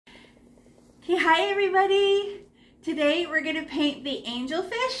Okay, hi everybody. Today we're gonna paint the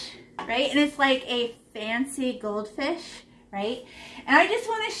angelfish, right? And it's like a fancy goldfish, right? And I just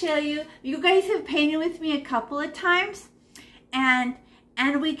want to show you, you guys have painted with me a couple of times, and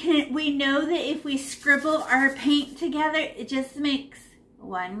we know that if we scribble our paint together, it just makes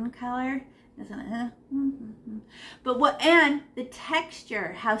one color. But and the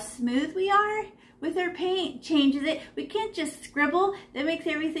texture, how smooth we are with our paint changes it. We can't just scribble. That makes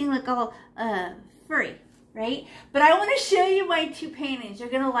everything look all furry, right? But I want to show you my two paintings. You're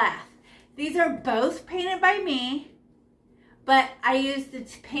gonna laugh. These are both painted by me, but I used the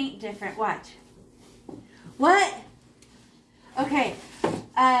paint different. Watch. What? Okay.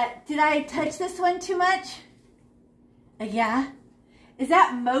 Did I touch this one too much? Yeah. Is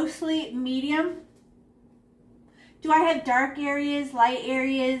that mostly medium? Do I have dark areas, light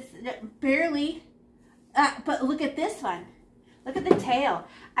areas? Barely. But look at this one. Look at the tail.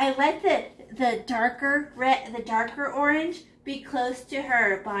 I let the darker red, the darker orange be close to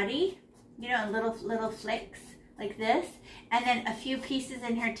her body. You know, little flicks like this. And then a few pieces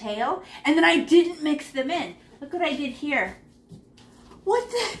in her tail. And then I didn't mix them in. Look what I did here. What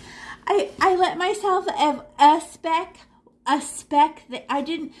the? I let myself have a speck that I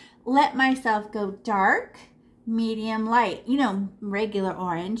didn't let myself go dark, medium, light. You know, regular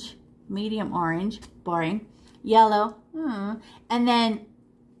orange, medium orange, boring, yellow, and then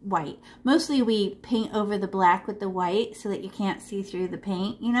white. Mostly we paint over the black with the white so that you can't see through the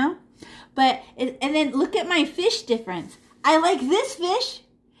paint, you know. But and then look at my fish difference. I like this fish.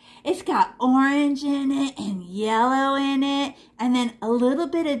 It's got orange in it and yellow in it, and then a little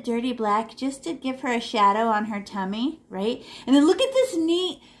bit of dirty black just to give her a shadow on her tummy, right? And then look at this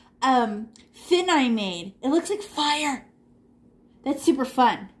neat fin I made. It looks like fire. That's super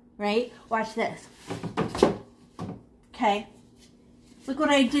fun, right? Watch this. Okay. Look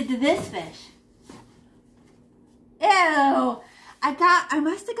what I did to this fish. Ew. I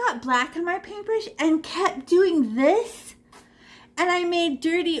must have got black on my paintbrush and kept doing this. And I made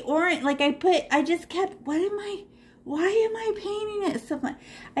dirty orange, like I just kept, why am I painting it so much?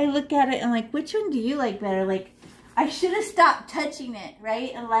 I look at it and like, which one do you like better? Like, I should have stopped touching it,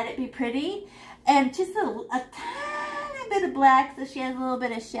 right? And let it be pretty. And just a tiny bit of black so she has a little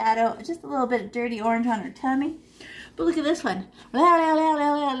bit of shadow, just a little bit of dirty orange on her tummy. But look at this one.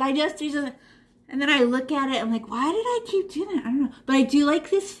 I just use it. And then I look at it, I'm like, why did I keep doing that? I don't know. But I do like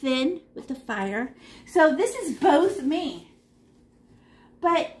this fin with the fire. So this is both me.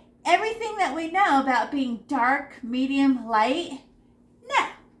 But everything that we know about being dark, medium, light, no,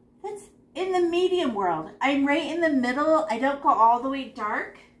 that's in the medium world. I'm right in the middle. I don't go all the way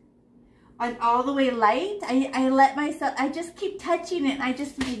dark and all the way light. I let myself, I just keep touching it and I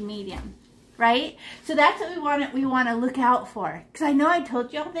just made medium, right? So that's what we want to look out for. Because I know I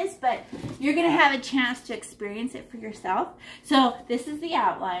told you all this, but you're going to have a chance to experience it for yourself. So this is the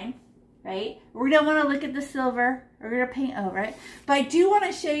outline. Right? We don't want to look at the silver. We're going to paint over it. But I do want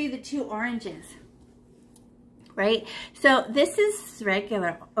to show you the two oranges. Right? So this is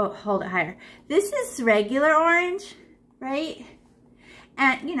regular. Oh, hold it higher. This is regular orange. Right?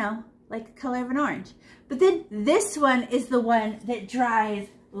 And, you know, like the color of an orange. But then this one is the one that dries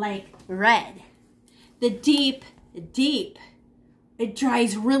like red. The deep, it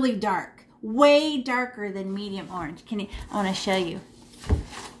dries really dark. Way darker than medium orange. I want to show you.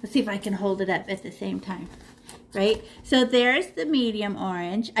 Let's see if I can hold it up at the same time, right? So there's the medium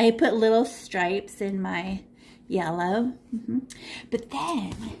orange. I put little stripes in my yellow. But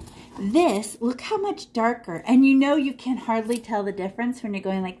then this, look how much darker. And you know you can hardly tell the difference when you're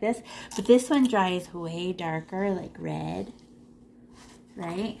going like this. But this one dries way darker, like red,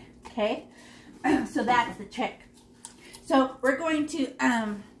 right? Okay, so that's the trick. So we're going to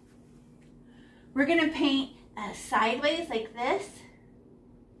paint sideways like this.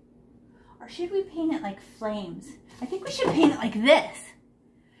 Or should we paint it like flames? I think we should paint it like this.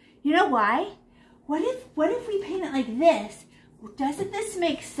 You know why? What if we paint it like this? Doesn't this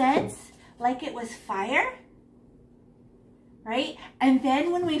make sense? Like it was fire? Right? And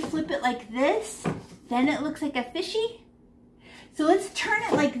then when we flip it like this, then it looks like a fishy. So let's turn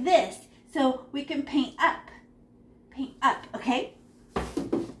it like this so we can paint up. Paint up, okay?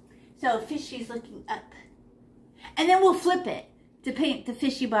 So fishy's looking up. And then we'll flip it to paint the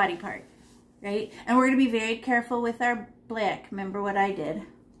fishy body part. Right? And we're going to be very careful with our black. Remember what I did.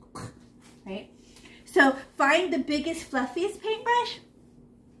 Right? So find the biggest, fluffiest paintbrush.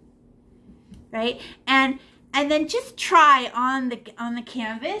 Right? And then just try on the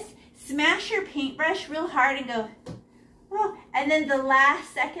canvas. Smash your paintbrush real hard and go, oh, and then the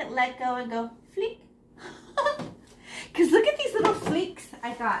last second let go and go, flick. Because look at these little fleeks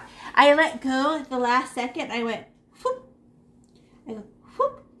I thought. I let go at the last second. I went, whoop. I go,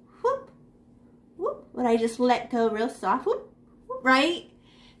 whoop, whoop, whoop. But I just let go real soft, whoop, whoop, right?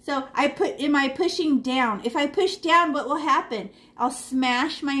 So am I pushing down? If I push down, what will happen? I'll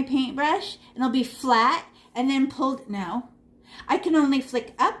smash my paintbrush and it'll be flat and then pulled. No, I can only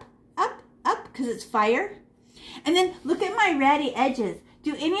flick up, up, up because it's fire. And then look at my ratty edges.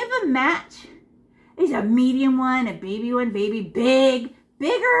 Do any of them match? There's a medium one, a baby one, baby, big,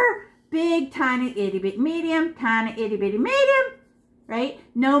 bigger, big, tiny, itty bitty, medium, tiny, itty bitty, medium, right?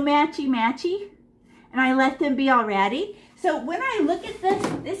 No matchy matchy. And I let them be all ratty. So when I look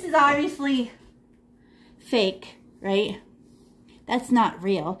at this is obviously fake, right? That's not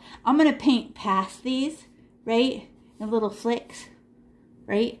real. I'm gonna paint past these, right? In little flicks,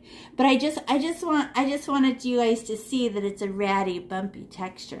 right? But I just wanted you guys to see that it's a ratty, bumpy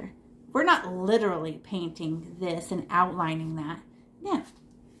texture. We're not literally painting this and outlining that. Yeah.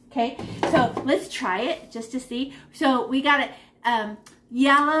 Okay, so let's try it just to see. So we got it,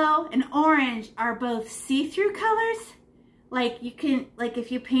 yellow and orange are both see-through colors. Like you can, like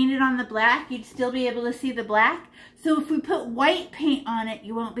if you painted on the black, you'd still be able to see the black. So if we put white paint on it,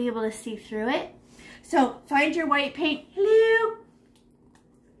 you won't be able to see through it. So find your white paint. Hello.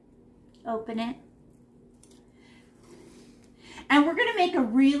 Open it. And we're going to make a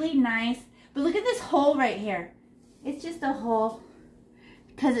really nice, but look at this hole right here. It's just a hole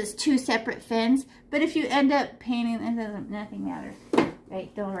because it's two separate fins. But if you end up painting, nothing matters,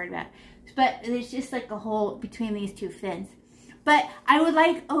 right? Don't worry about it. But there's just like a hole between these two fins. But I would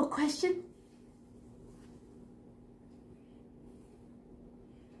like, oh, question?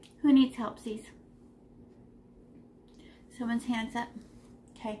 Who needs helpsies? Someone's hands up.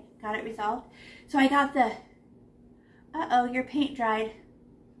 Okay, got it resolved. So I got the, uh-oh, your paint dried.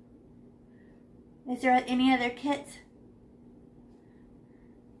 Is there any other kits?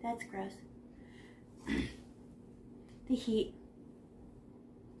 That's gross. The heat.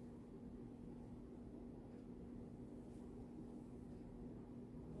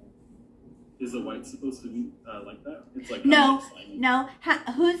 Is the white supposed to be like that? It's like no, no.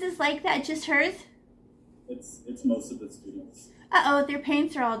 Whose is like that? Just hers? It's most of the students. Uh-oh, their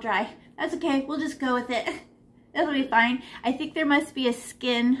paints are all dry. That's okay. We'll just go with it. It'll be fine. I think there must be a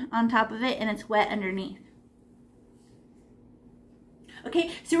skin on top of it and it's wet underneath.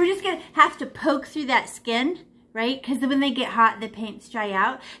 Okay, so we're just going to have to poke through that skin, right? Because when they get hot, the paints dry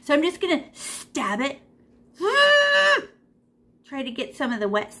out. So I'm just going to stab it. Try to get some of the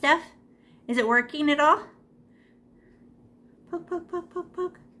wet stuff. Is it working at all? Poke, poke, poke, poke,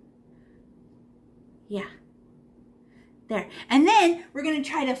 poke. Yeah. There. And then we're going to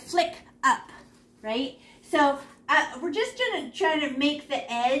try to flick up, right? So we're just going to try to make the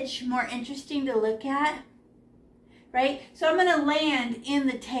edge more interesting to look at, right? So I'm going to land in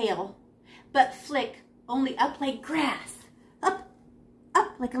the tail, but flick only up like grass. Up,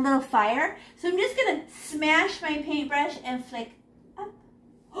 up like a little fire. So I'm just going to smash my paintbrush and flick up.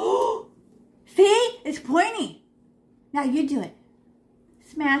 Oh, see? It's pointy. Now you do it.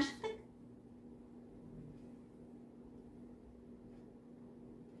 Smash, flick.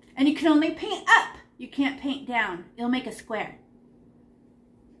 And you can only paint up. You can't paint down. It'll make a square.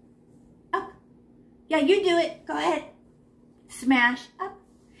 Up. Yeah, you do it. Go ahead. Smash up.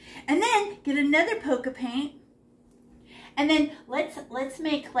 And then get another poke of paint. And then let's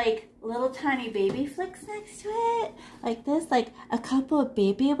make like little tiny baby flicks next to it. Like this, like a couple of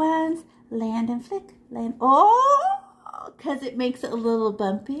baby ones. Land and flick. Land. Oh, because it makes it a little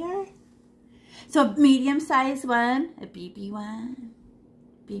bumpier. So a medium-sized one, a BB one.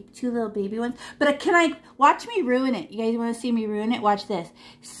 Two little baby ones. But can I, watch me ruin it. You guys want to see me ruin it? Watch this.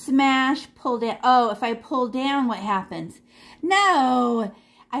 Smash, pull down. Oh, if I pull down, what happens? No,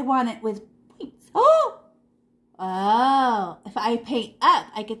 I want it with points. Oh, oh, if I paint up,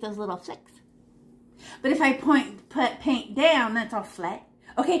 I get those little flicks. But if I put paint down, that's all flat.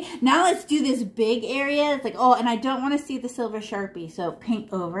 Okay, now let's do this big area. It's like, oh, and I don't want to see the silver Sharpie, so paint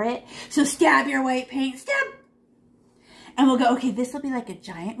over it. So stab your white paint, stab. And we'll go, okay, this will be like a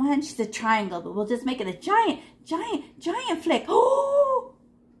giant one. She's a triangle, but we'll just make it a giant, giant, giant flick. Oh,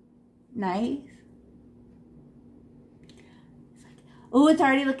 nice. It's like, oh, it's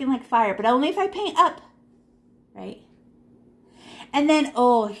already looking like fire, but only if I paint up, right? And then,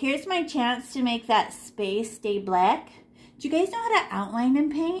 oh, here's my chance to make that space stay black. Do you guys know how to outline and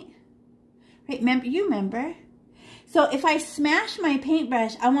paint? Right, remember? So if I smash my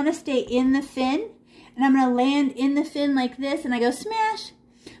paintbrush, I want to stay in the fin. And I'm going to land in the fin like this, and I go smash.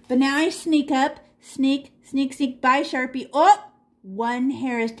 But now I sneak up, sneak, sneak, sneak, by Sharpie. Oh, one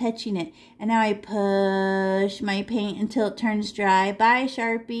hair is touching it. And now I push my paint until it turns dry. Bye,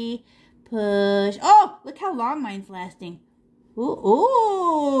 Sharpie. Push. Oh, look how long mine's lasting.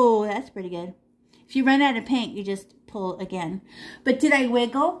 Ooh, that's pretty good. If you run out of paint, you just pull again. But did I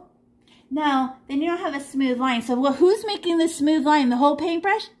wiggle? No, then you don't have a smooth line. So well, who's making the smooth line? The whole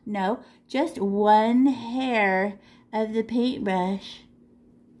paintbrush? No, just one hair of the paintbrush.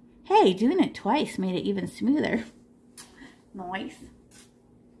 Hey, doing it twice made it even smoother. Nice.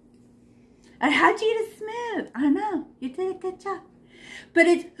 And how'd you get it smooth? I know, you did a good job. But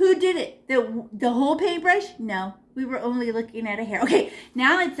it's, who did it? The whole paintbrush? No, we were only looking at a hair. Okay,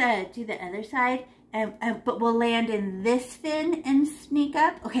 now let's do the other side. But we'll land in this fin and sneak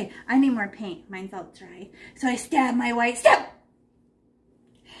up. Okay, I need more paint. Mine's all dry. So I stab my white. Stab!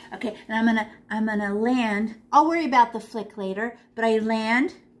 Okay, and I'm gonna land. I'll worry about the flick later, but I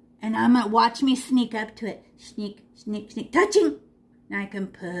land and I'm gonna watch me sneak up to it. Sneak, sneak, sneak, touching. Now I can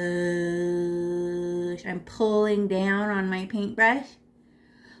push. I'm pulling down on my paintbrush.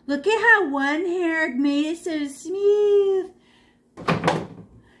 Look at how one hair made it so smooth.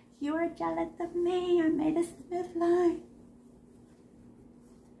 You are jealous of me. I made a smooth line.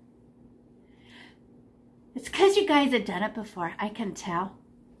 It's because you guys have done it before. I can tell.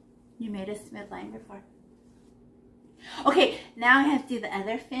 You made a smooth line before. Okay, now I have to do the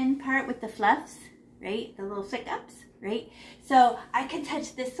other fin part with the fluffs, right? The little flick ups, right? So I can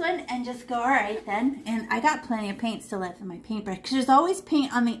touch this one and just go, all right then. And I got plenty of paint still left in my paintbrush because there's always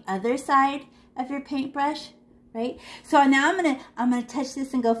paint on the other side of your paintbrush. Right? So now I'm gonna touch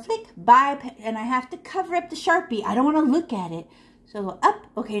this and go flick, bye, and I have to cover up the Sharpie. I don't want to look at it. So up,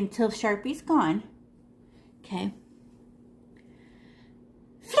 okay, until Sharpie's gone. Okay.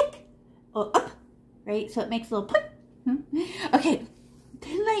 Flick, oh, up, right? So it makes a little put. Okay,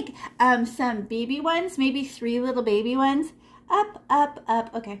 then like some baby ones, maybe 3 little baby ones. Up, up,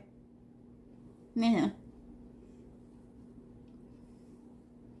 up, okay. No.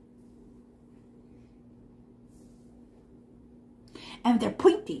 And they're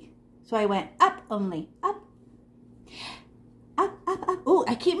pointy. So I went up only. Up. Up, up, up. Oh,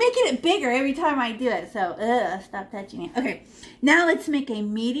 I keep making it bigger every time I do it. So, stop touching it. Okay. Now let's make a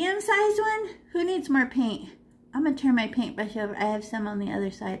medium-sized one. Who needs more paint? I'm going to turn my paintbrush over. I have some on the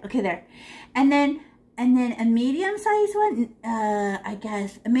other side. Okay, there. And then a medium-sized one, I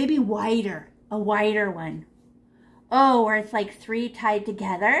guess, maybe wider. A wider one. Oh, where it's like 3 tied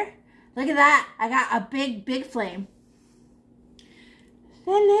together. Look at that. I got a big, big flame.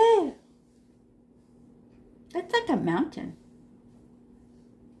 Hello. That's like a mountain.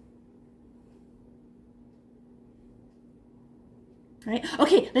 Right?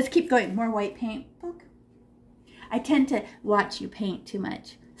 Okay, let's keep going. More white paint. Poke. I tend to watch you paint too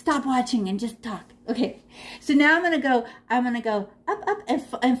much. Stop watching and just talk. Okay, so now I'm gonna go up, up,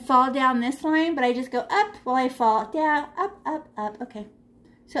 and fall down this line, but I just go up while I fall down, up, up, up. Okay,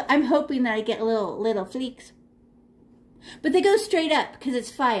 so I'm hoping that I get little fleeks. But they go straight up because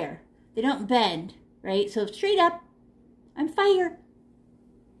it's fire. They don't bend, right? So straight up, I'm fire.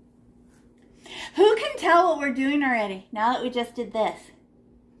 Who can tell what we're doing already now that we just did this?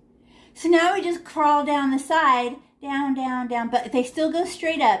 So now we just crawl down the side, down, down, down. But they still go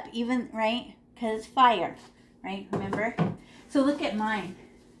straight up, even, right? Because it's fire, right? Remember? So look at mine.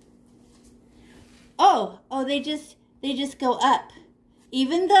 Oh, they just go up.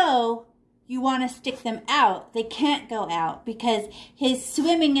 Even though you want to stick them out, they can't go out because he's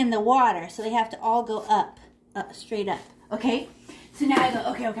swimming in the water. So they have to all go up, straight up. Okay? So now I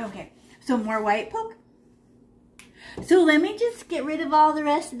go, okay. So more white poke. So let me just get rid of all the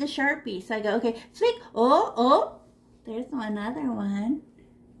rest of the Sharpie. So I go, okay, flick. Oh, there's another one.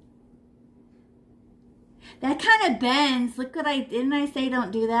 That kind of bends. Look what didn't I say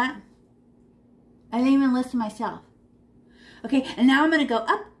don't do that? I didn't even listen to myself. Okay, and now I'm going to go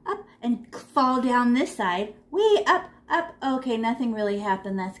up, up, and fall down this side. Way up, up. Okay, nothing really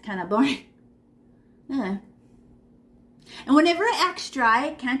happened. That's kind of boring. Yeah. And whenever it acts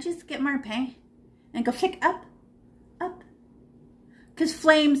dry, can't you just get more paint? And go flick up, up. Because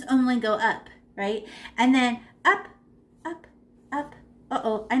flames only go up, right? And then up, up, up.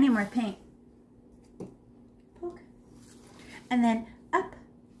 Uh-oh, I need more paint. Poke. And then up,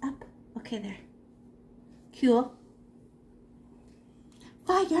 up. Okay, there. Cool.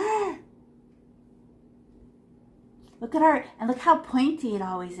 Fire! Look at our, and look how pointy it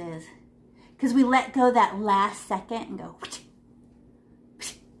always is. Because we let go that last second and go,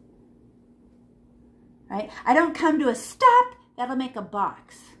 right? I don't come to a stop, that'll make a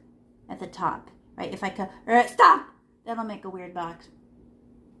box at the top, right? If I come, or stop, that'll make a weird box.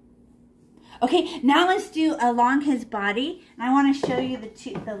 Okay, now let's do along his body. And I want to show you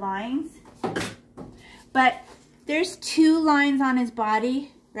the lines. But there's 2 lines on his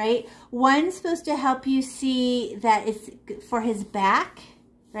body, right? One's supposed to help you see that it's for his back,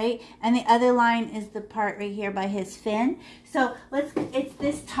 right? And the other line is the part right here by his fin. So it's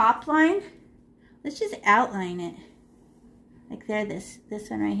this top line. Let's just outline it. Like there, this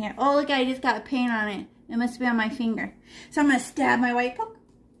one right here. Oh, look, I just got paint on it. It must be on my finger. So I'm going to stab my white poke.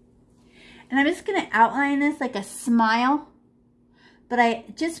 And I'm just going to outline this like a smile. But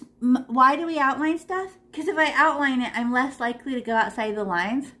why do we outline stuff? Because if I outline it, I'm less likely to go outside the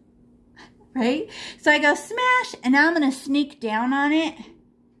lines. Right? So I go smash, and now I'm going to sneak down on it.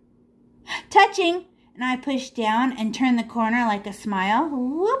 Touching. And I push down and turn the corner like a smile.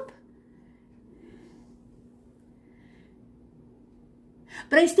 Whoop.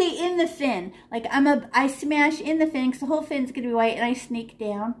 But I stay in the fin. Like I smash in the fin because the whole fin's going to be white, and I sneak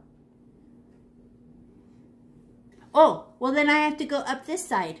down. Oh, well then I have to go up this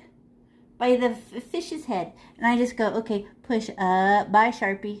side by the fish's head. And I just go, okay, push up by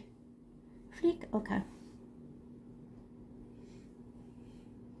Sharpie. Flick, okay.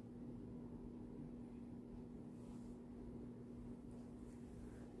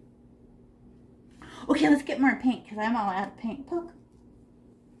 Okay, let's get more paint because I'm all out of paint. Poke.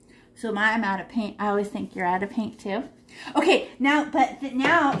 So I'm out of paint. I always think you're out of paint too. Okay, now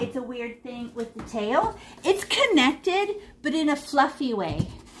it's a weird thing with the tail. It's connected, but in a fluffy way,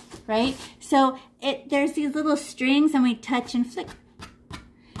 right? So there's these little strings, and we touch and flick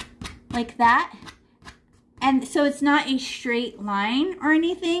like that. And so it's not a straight line or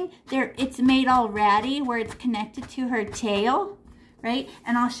anything. It's made all ratty where it's connected to her tail, right?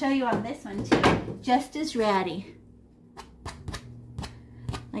 And I'll show you on this one too, just as ratty.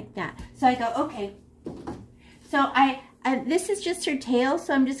 Like that. So I go, okay. So this is just her tail,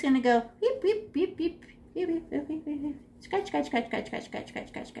 so I'm just gonna go beep, beep, beep, beep, beep, beep, beep, beep, beep. Scratch, scratch, scratch, scratch, scratch, scratch, scratch,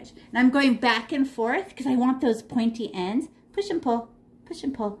 scratch, scratch. And I'm going back and forth because I want those pointy ends. Push and pull, push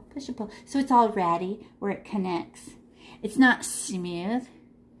and pull, push and pull. So it's all ratty where it connects. It's not smooth.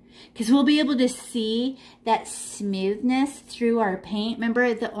 Because we'll be able to see that smoothness through our paint.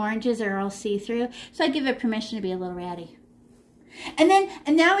 Remember, the oranges are all see-through. So I give it permission to be a little ratty. And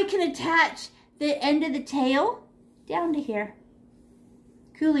now we can attach the end of the tail down to here.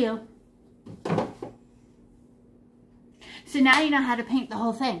 Coolio. So now you know how to paint the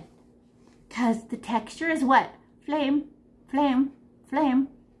whole thing. Because the texture is what? Flame, flame, flame.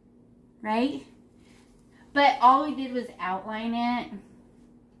 Right? But all we did was outline it.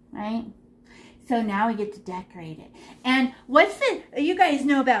 Right? So now we get to decorate it. And you guys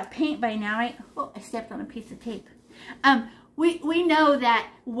know about paint by now, right? Oh, I stepped on a piece of tape. We know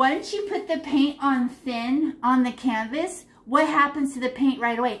that once you put the paint on thin on the canvas, what happens to the paint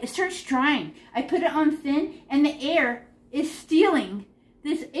right away? It starts drying. I put it on thin and the air is stealing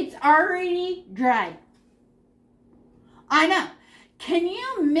this. It's already dry. I know. Can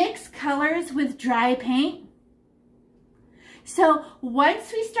you mix colors with dry paint? So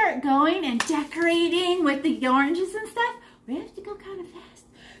once we start going and decorating with the oranges and stuff, we have to go kind of fast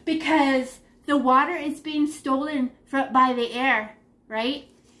because the water is being stolen by the air, right?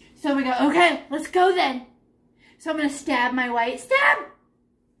 So we go, okay, let's go then. So I'm going to stab my white, stab!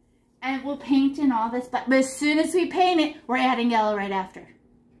 And we'll paint in all this, but as soon as we paint it, we're adding yellow right after,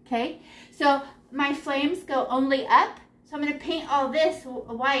 okay? So my flames go only up. So I'm going to paint all this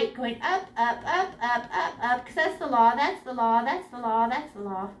white going up, up, up, up, up, up, because that's the law, that's the law, that's the law, that's the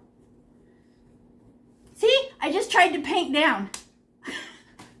law. See, I just tried to paint down.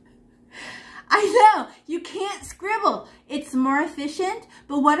 I know, you can't scribble. It's more efficient,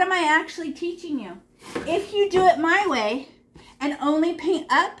 but what am I actually teaching you? If you do it my way and only paint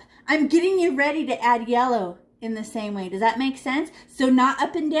up, I'm getting you ready to add yellow in the same way. Does that make sense? So not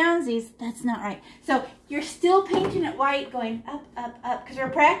up and downsies, that's not right. So you're still painting it white going up, up, up, because we're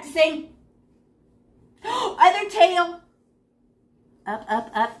practicing. Other tail. Up,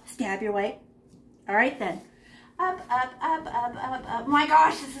 up, up, stab your white. All right then. Up, up, up, up, up, up. My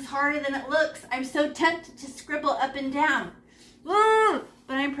gosh, this is harder than it looks. I'm so tempted to scribble up and down. Woo!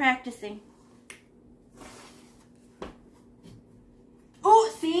 But I'm practicing.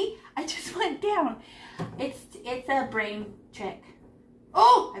 Oh, see? I just went down. It's a brain trick.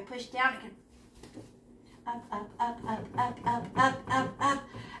 Oh! I pushed down again. Up, up, up, up, up, up, up, up, up,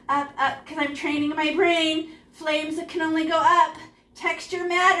 up, up. Because I'm training my brain. Flames that can only go up. Texture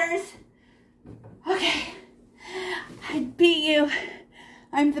matters. Okay. I beat you.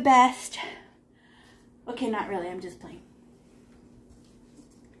 I'm the best. Okay, not really. I'm just playing.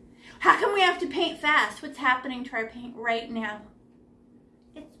 How come we have to paint fast? What's happening to our paint right now?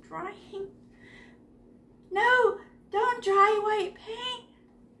 It's drying. no, don't dry white paint.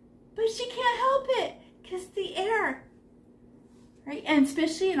 But she can't help it because the air, right? And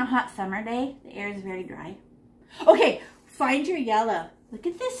especially in a hot summer day, the air is very dry. Okay, find your yellow. Look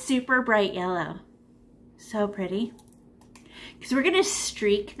at this super bright yellow. So pretty. Because we're going to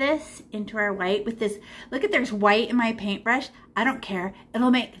streak this into our white with this. Look at, there's white in my paintbrush. I don't care. It'll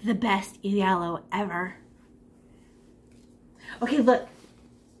make the best yellow ever. Okay, look.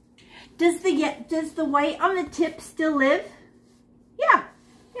 Does the white on the tip still live? Yeah.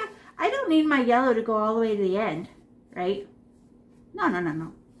 Yeah. I don't need my yellow to go all the way to the end, right? No.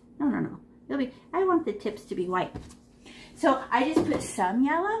 I want the tips to be white. So I just put some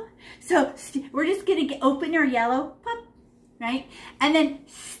yellow. So we're just going to open your yellow, pop, right? And then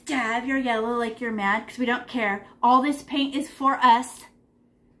stab your yellow like you're mad because we don't care. All this paint is for us.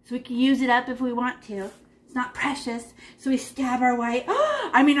 So we can use it up if we want to. It's not precious. So we stab our white,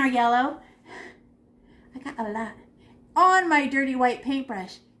 our yellow. I got a lot on my dirty white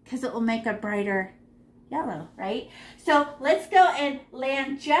paintbrush because it will make a brighter yellow, right? So let's go and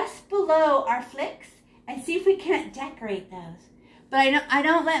land just below our flicks and see if we can't decorate those. But I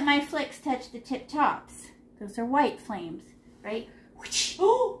don't let my flicks touch the tip tops. Those are white flames, right?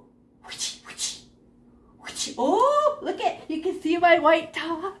 Oh, oh, look at, you can see my white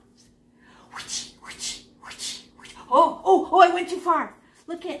tops. Oh, I went too far.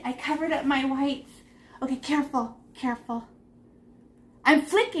 Look at, I covered up my whites. Okay, careful. I'm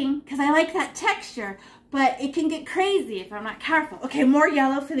flicking because I like that texture, but it can get crazy if I'm not careful. Okay, more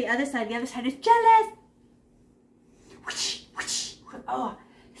yellow for the other side. The other side is jealous. Oh,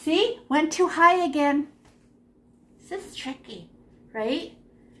 see? Went too high again. This is tricky, right?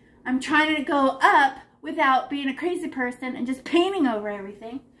 I'm trying to go up without being a crazy person and just painting over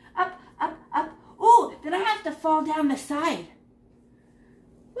everything. Up. Ooh, then I have to fall down the side.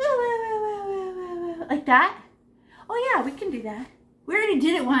 Like that? Oh yeah, we can do that. We already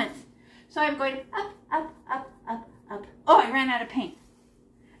did it once. So I'm going up. Oh, I ran out of paint.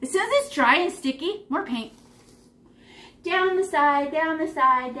 As soon as it's dry and sticky, more paint. Down the side.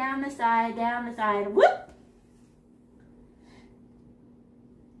 Whoop!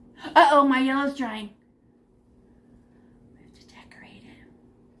 Uh-oh, my yellow's drying. We have to decorate it.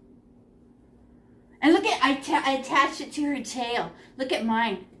 And look at, I attached it to her tail. Look at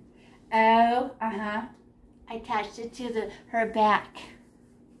mine. Oh, I attached it to her back.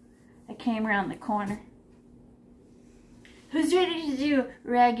 I came around the corner. Who's ready to do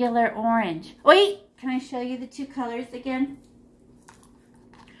regular orange? Wait, can I show you the two colors again?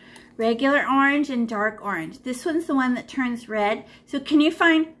 Regular orange and dark orange. This one's the one that turns red. So can you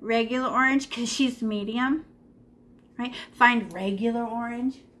find regular orange because she's medium? Right? Find regular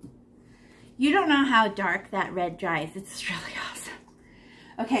orange. You don't know how dark that red dries. It's really awesome.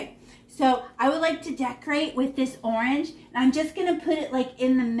 Okay, so I would like to decorate with this orange. And I'm just going to put it like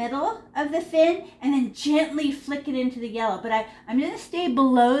in the middle of the fin and then gently flick it into the yellow. But I'm going to stay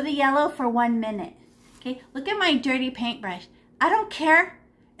below the yellow for 1 minute. Okay, look at my dirty paintbrush. I don't care.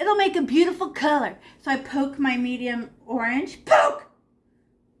 It'll make a beautiful color. So I poke my medium orange. Poke!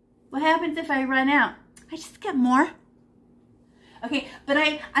 What happens if I run out? I just get more. Okay, but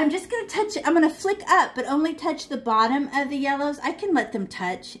I'm just going to touch it. I'm going to flick up, but only touch the bottom of the yellows. I can let them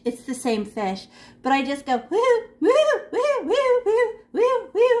touch. It's the same fish. But I just go, woo, woo, woo, woo, woo, woo,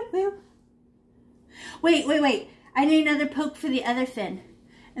 woo, woo. Wait. I need another poke for the other fin.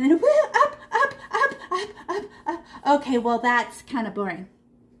 And then woo, up. Okay, well, that's kind of boring.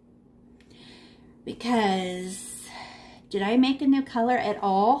 Because, did I make a new color at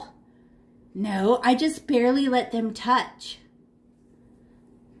all? No, I just barely let them touch.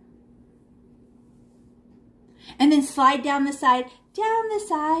 And then slide down the side, down the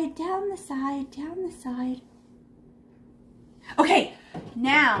side, down the side, down the side. Okay,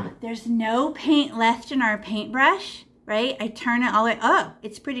 now there's no paint left in our paintbrush, right? I turn it all the way, oh,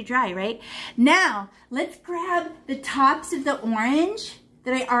 it's pretty dry, right? Now, let's grab the tops of the orange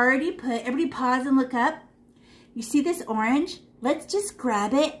that I already put. Everybody pause and look up. You see this orange? Let's just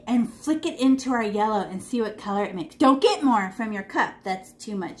grab it and flick it into our yellow and see what color it makes. Don't get more from your cup. That's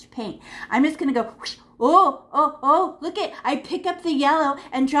too much paint. I'm just going to go, whoosh. Oh, look it. I pick up the yellow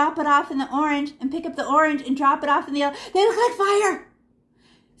and drop it off in the orange and pick up the orange and drop it off in the yellow. They look like fire.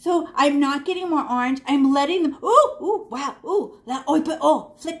 So I'm not getting more orange. I'm letting them, ooh, wow, ooh, that,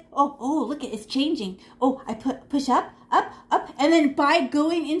 flick, look it, it's changing. Oh, I push up, and then by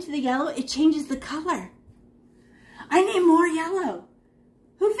going into the yellow, it changes the color. I need more yellow.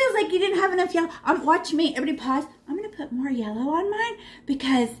 Who feels like you didn't have enough yellow? Watch me, everybody pause. I'm gonna put more yellow on mine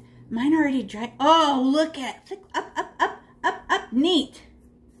because mine already dried. Oh, look at, flick, up, neat.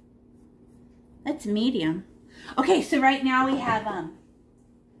 That's medium. Okay, so right now we have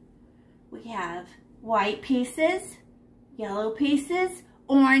white pieces, yellow pieces,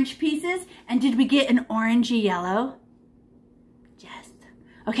 orange pieces, and did we get an orangey yellow? Yes.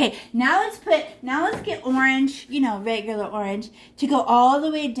 Okay, now let's get orange, you know, regular orange, to go all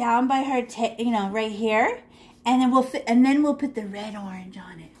the way down by her, you know, right here, and then we'll put the red orange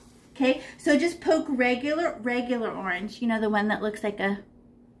on it. Okay, so just poke regular orange, you know, the one that looks like a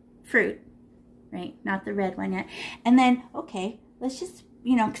fruit, right? Not the red one yet. And then, okay, let's just,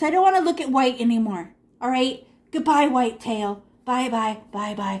 you know, because I don't want to look at white anymore. All right, goodbye, white tail. Bye, bye,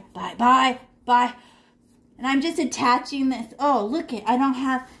 bye, bye, bye, bye, bye. And I'm just attaching this. Oh, look it, I don't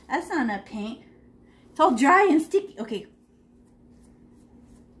have, that's not enough paint. It's all dry and sticky. Okay.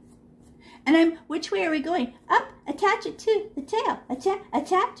 And which way are we going? Up, attach it to the tail. Attach.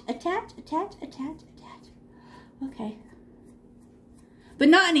 Okay. But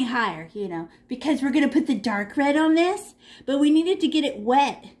not any higher, you know, because we're going to put the dark red on this, but we needed to get it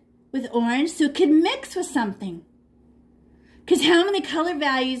wet with orange so it could mix with something. Because how many color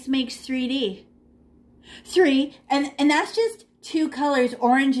values makes 3D? 3, and that's just 2 colors,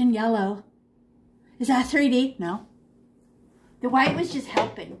 orange and yellow. Is that 3D? No. The white was just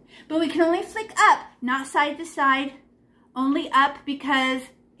helping. But we can only flick up, not side to side. Only up because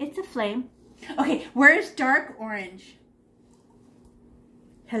it's a flame. Okay, where's dark orange?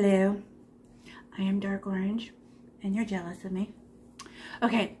 Hello. I am dark orange, and you're jealous of me.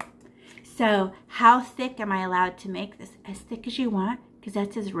 Okay, so how thick am I allowed to make this? As thick as you want, because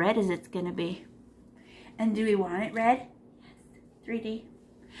that's as red as it's going to be. And do we want it red? Yes, 3D.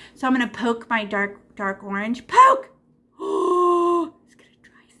 So I'm going to poke my dark orange. Poke! Oh, it's going to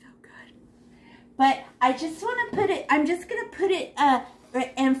dry so good. But I just want to put it, I'm just going to put it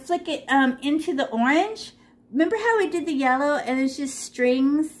and flick it into the orange. Remember how we did the yellow and it's just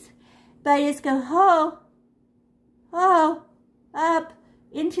strings? But I just go, oh, up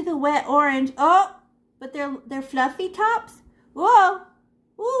into the wet orange. Oh, but they're fluffy tops. Whoa,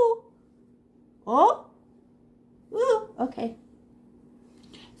 ooh, oh, ooh, okay.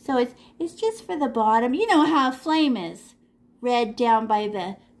 So it's just for the bottom. You know how a flame is, red down by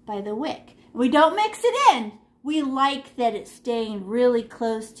the wick. We don't mix it in. We like that it's staying really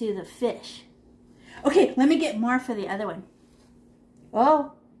close to the fish. Okay, let me get more for the other one.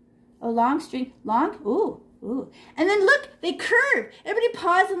 Oh, a long string, long, ooh, ooh. And then look, they curve. Everybody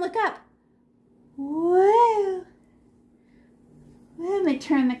pause and look up. Whoa. Let me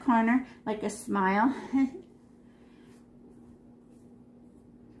turn the corner like a smile.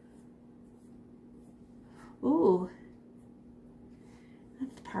 Ooh,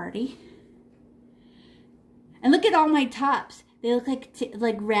 that's party. And look at all my tops. They look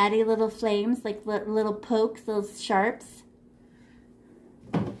like ratty little flames, like little pokes, little sharps.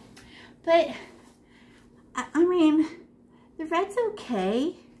 But, I mean, the red's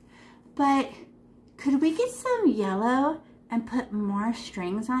okay. But could we get some yellow and put more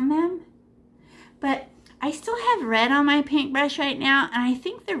strings on them? But I still have red on my paintbrush right now, and I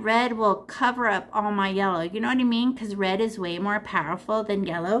think the red will cover up all my yellow. You know what I mean? Because red is way more powerful than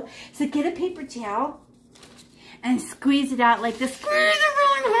yellow. So get a paper towel and squeeze it out like this. Squeeze it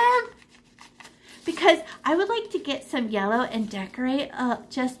really hard. Because I would like to get some yellow and decorate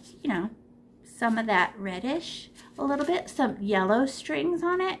just, you know, some of that reddish a little bit. Some yellow strings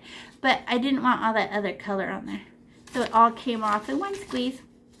on it. But I didn't want all that other color on there. So it all came off in one squeeze,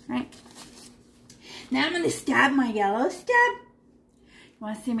 right? Now I'm going to stab my yellow. Stab. You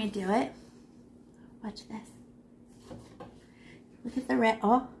want to see me do it? Watch this. Look at the red.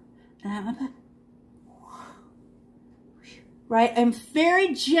 Oh, and I'm going to put. Right, I'm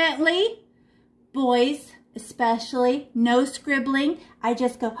very gently, boys especially, no scribbling. I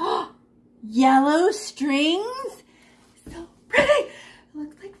just go, oh, yellow strings. So pretty. It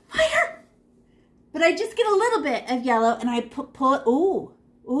looks like fire. But I just get a little bit of yellow and I pull it. Ooh,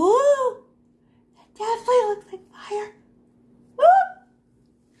 ooh. Definitely looks like fire. Woo!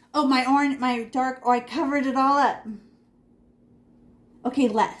 Oh, my orange, my dark, oh, I covered it all up. Okay,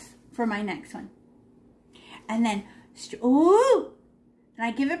 less for my next one. And then, ooh! And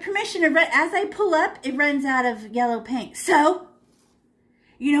I give it permission to run, as I pull up, it runs out of yellow paint. So,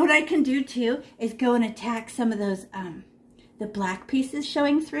 you know what I can do too, is go and attack some of those, the black pieces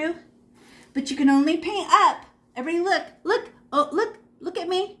showing through. But you can only paint up. Everybody look, look, oh, look at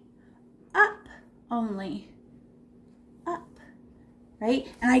me. Up. Only up, right?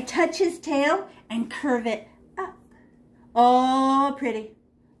 And I touch his tail and curve it up. Oh, pretty.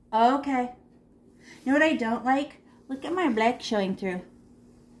 Okay. You know what I don't like? Look at my black showing through.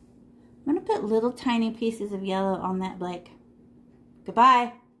 I'm going to put little tiny pieces of yellow on that black.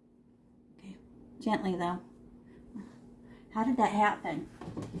 Goodbye. Okay. Gently though. How did that happen?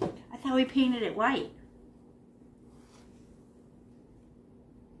 I thought we painted it white.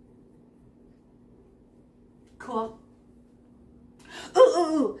 Cool.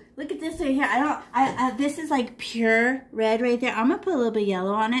 Ooh, look at this right here. This is like pure red right there. I'm gonna put a little bit of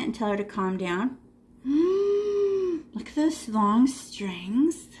yellow on it and tell her to calm down. Look at those long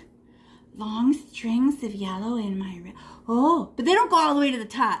strings. Long strings of yellow in my red. Oh, but they don't go all the way to the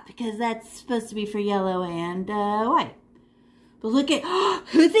top because that's supposed to be for yellow and white. But look at,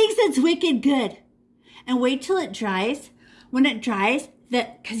 who thinks it's wicked good? And wait till it dries. When it dries,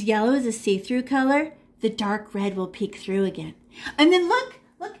 because yellow is a see-through color, the dark red will peek through again. And then look,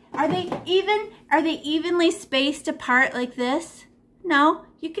 are they evenly spaced apart like this? No,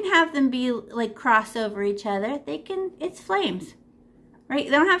 you can have them be like cross over each other. It's flames, right?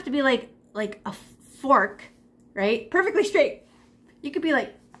 They don't have to be like a fork, right? Perfectly straight. You could be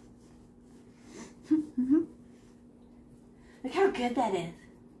like, look how good that is.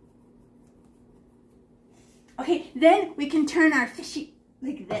 Okay, then we can turn our fishy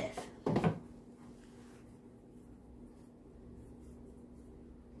like this.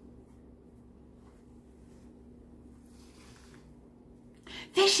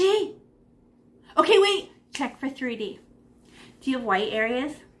 Fishy! Okay, wait. Check for 3D. Do you have white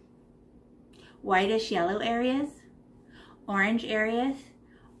areas? Whitish yellow areas? Orange areas?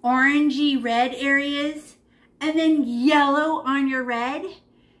 Orangey red areas? And then yellow on your red?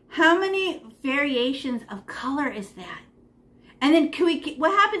 How many variations of color is that? And then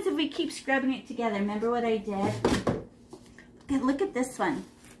what happens if we keep scrubbing it together? Remember what I did? Look at this one.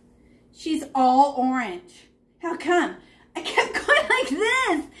 She's all orange. How come? I kept going like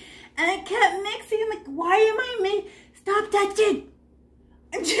this, and I kept mixing. I'm like, why am I making? Stop touching.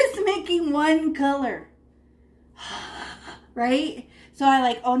 I'm just making one color, right? So I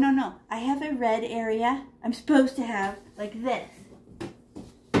like, oh no, I have a red area. I'm supposed to have like this,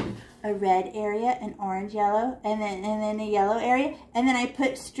 a red area, an orange yellow, and then a yellow area, and then I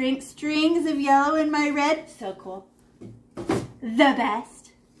put strings of yellow in my red. So cool, the best.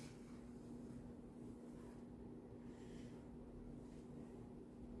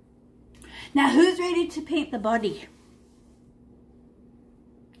 Now, who's ready to paint the body?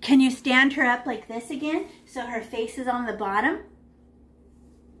 Can you stand her up like this again so her face is on the bottom?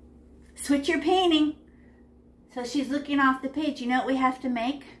 Switch your painting so she's looking off the page. You know what we have to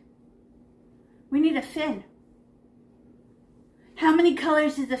make? We need a fin. How many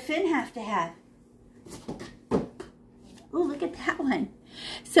colors does the fin have to have? Oh, look at that one.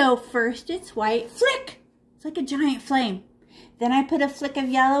 So first it's white. Flick! It's like a giant flame. Then I put a flick of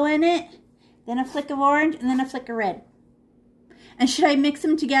yellow in it. Then a flick of orange, and then a flick of red. And should I mix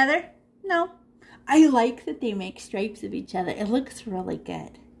them together? No. I like that they make stripes of each other. It looks really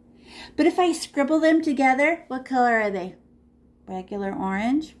good. But if I scribble them together, what color are they? Regular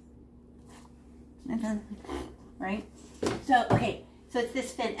orange. Right? So, okay. So it's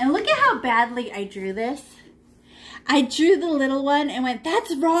this fin. And look at how badly I drew this. I drew the little one and went,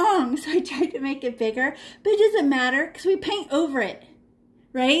 that's wrong. So I tried to make it bigger. But it doesn't matter because we paint over it.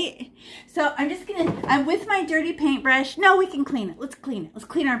 Right? So I'm with my dirty paintbrush. No, we can clean it. Let's clean it. Let's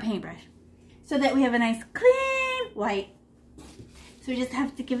clean our paintbrush so that we have a nice clean white. So we just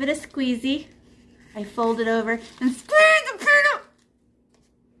have to give it a squeezy. I fold it over and squeeze the paint up.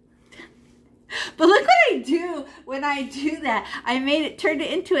 But look what I do when I do that. Turned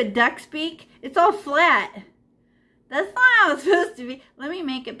it into a duck's beak. It's all flat. That's not how it's supposed to be. Let me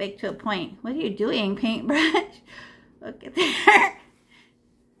make it big to a point. What are you doing, paintbrush? Look at there.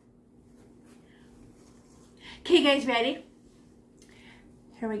 Okay, guys, ready?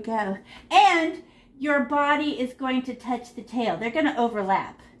 Here we go. And your body is going to touch the tail. They're going to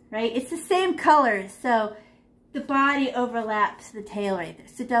overlap, right? It's the same color, so the body overlaps the tail right there.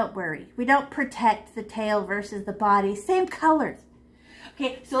 So don't worry. We don't protect the tail versus the body. Same colors.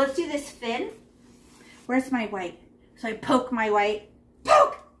 Okay, so let's do this fin. Where's my white? So I poke my white.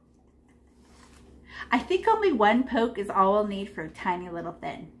 Poke! I think only one poke is all we'll need for a tiny little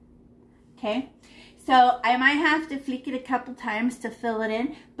fin. Okay? So I might have to flick it a couple times to fill it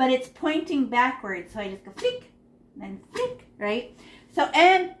in, but it's pointing backwards. So I just go flick, then flick, right? So,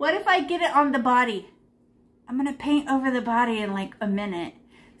 and what if I get it on the body? I'm going to paint over the body in like a minute.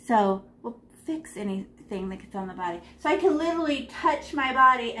 So we'll fix anything that gets on the body. So I can literally touch my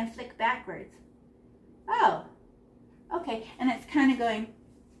body and flick backwards. Oh, okay. And it's kind of going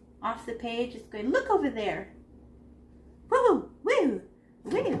off the page. It's going, look over there. Woo, woo,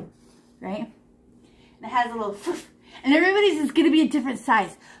 woo, right? And it has a little, and everybody's is going to be a different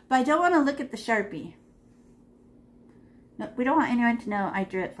size. But I don't want to look at the Sharpie. No, we don't want anyone to know I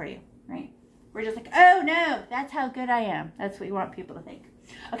drew it for you, right? We're just like, oh no, that's how good I am. That's what we want people to think.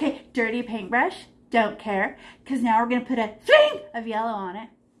 Okay, dirty paintbrush. Don't care, because now we're going to put a fling of yellow on it.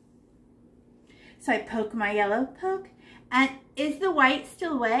 So I poke my yellow, poke. And is the white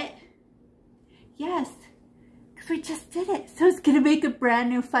still wet? Yes, because we just did it. So it's going to make a brand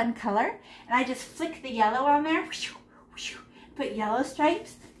new fun color. And I just flick the yellow on there. Put yellow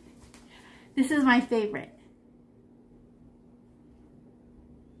stripes. This is my favorite.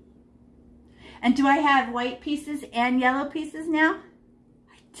 And do I have white pieces and yellow pieces now?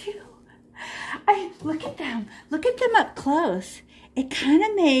 I do. Look at them. Look at them up close. It kind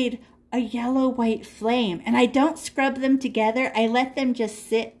of made a yellow-white flame. And I don't scrub them together. I let them just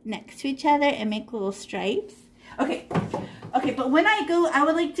sit next to each other and make little stripes. Okay. Okay, but when I go, I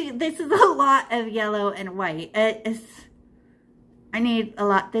would like to, this is a lot of yellow and white. I need a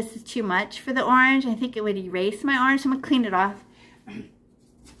lot. This is too much for the orange. I think it would erase my orange. So I'm going to clean it off.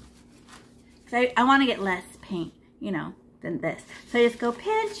 I want to get less paint, you know, than this. So I just go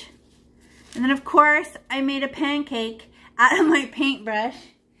pinch. And then, of course, I made a pancake out of my paintbrush.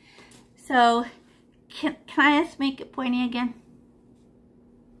 So, can I just make it pointy again?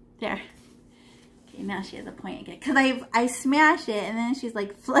 There. Okay, now she has a point again. Because I smash it, and then she's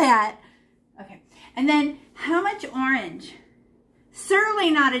like flat. Okay. And then, how much orange?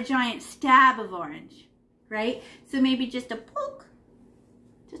 Certainly not a giant stab of orange, right? So maybe just a poke.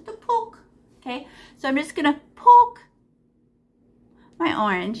 Just a poke. Okay, so I'm just gonna poke my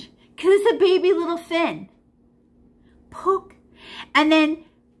orange because it's a baby little fin. Poke. And then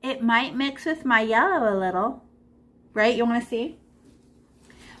it might mix with my yellow a little, right? You wanna see?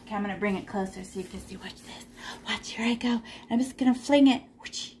 Okay, I'm gonna bring it closer so you can see. Watch this. Watch, here I go. I'm just gonna fling it.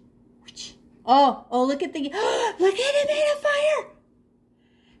 Oh, look at the, look at it made a fire.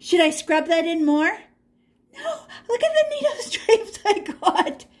 Should I scrub that in more? No, look at the neato stripes I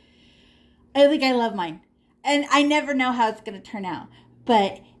got. I think I love mine. And I never know how it's going to turn out.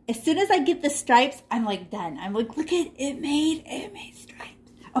 But as soon as I get the stripes, I'm like done. I'm like, look at it made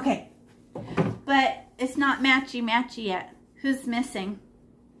stripes. Okay. But it's not matchy yet. Who's missing?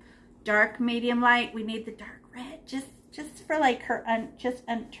 Dark, medium, light. We need the dark red. Just for like her, just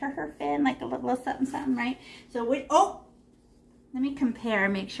under her fin, like a little something, right? So let me compare,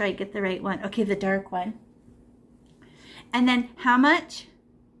 make sure I get the right one. Okay, the dark one. And then how much?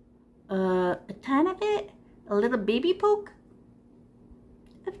 A tiny bit, a little baby poke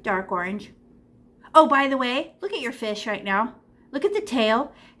of dark orange. Oh, by the way, look at your fish right now. Look at the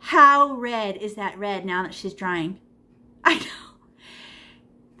tail. How red is that red now that she's drying? I know.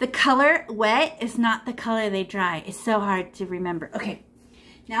 The color wet is not the color they dry. It's so hard to remember. Okay,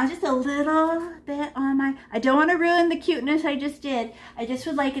 now just a little bit on my, I don't want to ruin the cuteness I just did. I just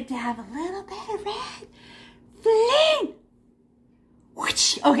would like it to have a little bit of red. Fling!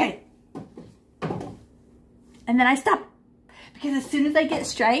 Okay. And then I stop. Because as soon as I get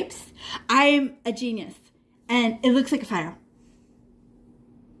stripes, I'm a genius. And it looks like a fire.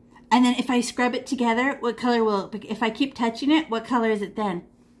 And then if I scrub it together, what color will it be? If I keep touching it, what color is it then?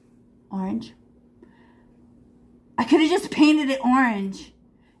 Orange. I could have just painted it orange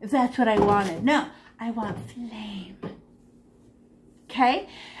if that's what I wanted. No, I want flame. Okay?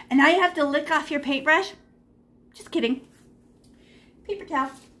 And now you have to lick off your paintbrush. Just kidding. Paper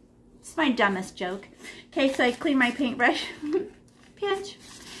towel. It's my dumbest joke. Okay, so I clean my paintbrush, pinch,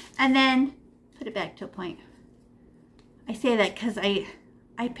 and then put it back to a point. I say that because I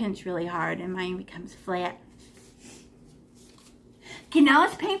pinch really hard and mine becomes flat. Okay, now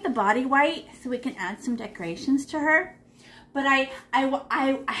let's paint the body white so we can add some decorations to her. But I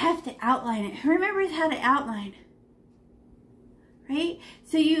have to outline it. Who remembers how to outline? Right?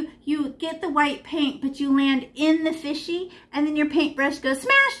 So you get the white paint, but you land in the fishy, and then your paintbrush goes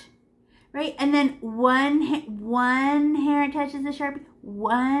smash, right? And then one hair touches the Sharpie,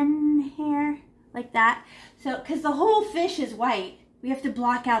 one hair, like that. So, because the whole fish is white, we have to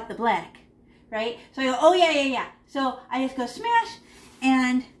block out the black, right? So I go, oh yeah. So I just go smash,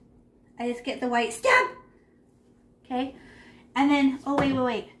 and I just get the white stab, okay? And then, oh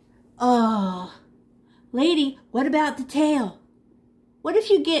wait. Oh, lady, what about the tail? What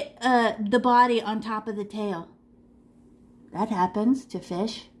if you get the body on top of the tail? That happens to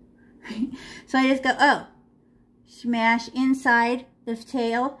fish. So I just go, oh, smash inside the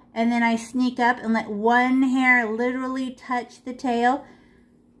tail, and then I sneak up and let one hair literally touch the tail.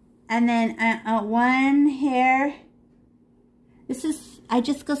 And then one hair, I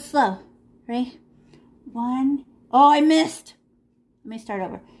just go slow, right? Oh, I missed. Let me start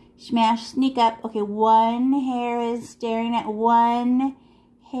over. Smash, sneak up. Okay, one hair is staring at one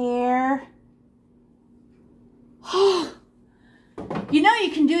hair. You know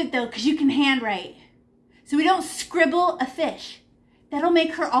you can do it though, because you can handwrite. So we don't scribble a fish. That'll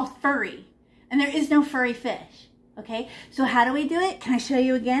make her all furry. And there is no furry fish. Okay, so how do we do it? Can I show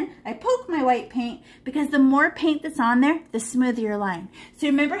you again? I poke my white paint because the more paint that's on there, the smoother your line. So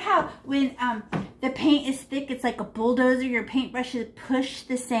remember how when the paint is thick, it's like a bulldozer, your paintbrushes push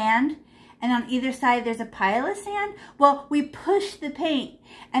the sand, and on either side there's a pile of sand? Well, we push the paint,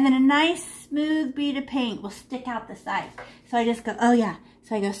 and then a nice smooth bead of paint will stick out the side. So I just go, oh yeah.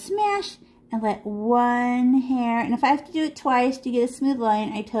 So I go smash and let one hair, and if I have to do it twice to get a smooth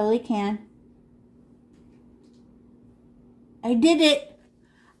line, I totally can. I did it.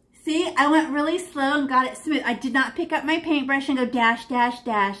 See, I went really slow and got it smooth. I did not pick up my paintbrush and go dash, dash,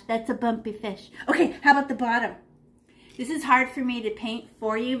 dash. That's a bumpy fish. Okay, how about the bottom? This is hard for me to paint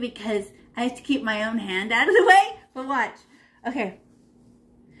for you because I have to keep my own hand out of the way. But watch. Okay.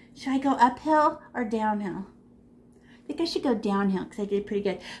 Should I go uphill or downhill? I think I should go downhill because I did pretty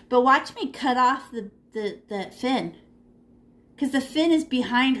good. But watch me cut off the fin. Because the fin is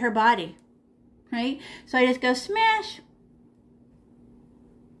behind her body. Right? So I just go smash.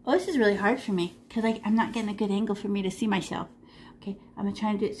 Oh, this is really hard for me because I'm not getting a good angle for me to see myself. Okay, I'm going to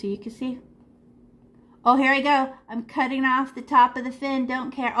try and do it so you can see. Oh, here I go. I'm cutting off the top of the fin. Don't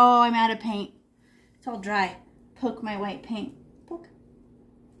care. Oh, I'm out of paint. It's all dry. Poke my white paint. Poke.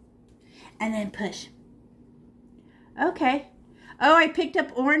 And then push. Okay. Oh, I picked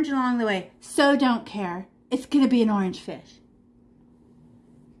up orange along the way. So don't care. It's going to be an orange fish.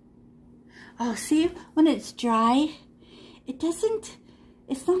 Oh, see? When it's dry,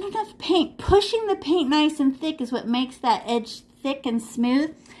 it's not enough paint. Pushing the paint nice and thick is what makes that edge thick and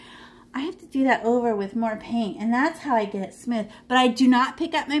smooth. I have to do that over with more paint, and that's how I get it smooth. But I do not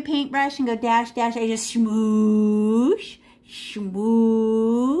pick up my paintbrush and go dash, dash. I just smoosh,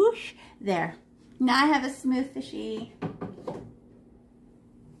 smoosh. There. Now I have a smooth fishy.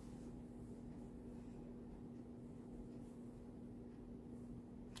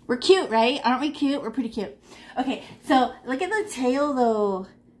 We're cute, right? Aren't we cute? We're pretty cute. Okay, so look at the tail though.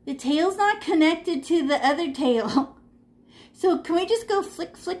 The tail's not connected to the other tail. So can we just go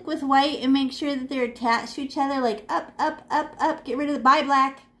flick, flick with white and make sure that they're attached to each other? Like up, up, up, up. Get rid of the bye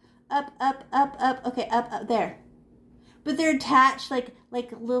black. Up, up, up, up. Okay, up, up, there. But they're attached like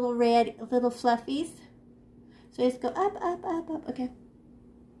little red, little fluffies. So I just go up, up, up, up. Okay.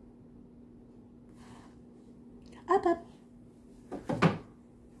 Up, up.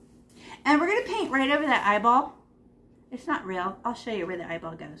 And we're going to paint right over that eyeball. It's not real. I'll show you where the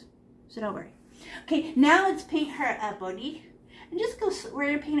eyeball goes. So don't worry. Okay, now let's paint her body. And just go, we're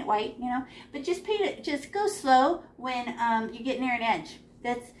going to paint it white, you know. But just paint it, just go slow when you get near an edge.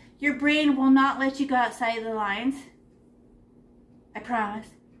 Your brain will not let you go outside of the lines. I promise.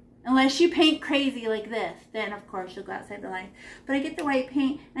 Unless you paint crazy like this. Then, of course, you'll go outside the lines. But I get the white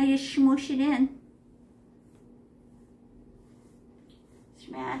paint and I just smoosh it in.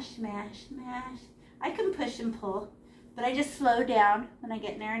 Smash, smash, smash. I can push and pull, but I just slow down when I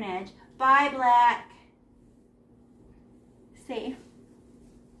get near an edge. Bye, black. See?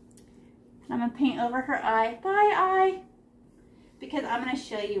 And I'm going to paint over her eye. Bye, eye. Because I'm going to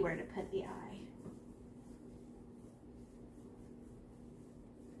show you where to put the eye.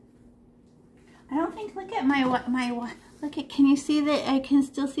 I don't think, look at look at, can you see that I can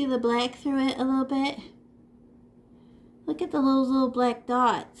still see the black through it a little bit? Look at the little black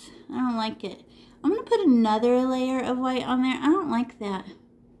dots. I don't like it. I'm going to put another layer of white on there. I don't like that.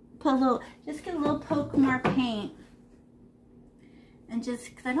 Put a little, just get a little poke more paint. And just,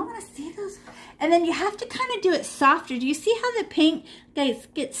 because I don't want to see those. And then you have to kind of do it softer. Do you see how the paint, guys,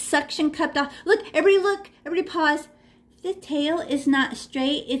 gets suction cupped off? Look, everybody pause. The tail is not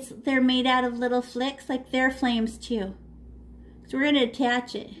straight. They're made out of little flicks, like they're flames too. So we're going to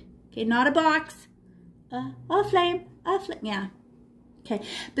attach it. Okay, not a box. A flame, yeah. Okay,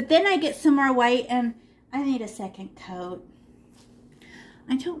 but then I get some more white and I need a second coat.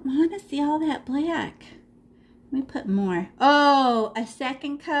 I don't want to see all that black. Let me put more. Oh, a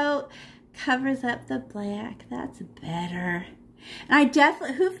second coat covers up the black. That's better. And I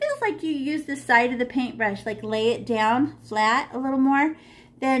definitely, who feels like you use the side of the paintbrush, like lay it down flat a little more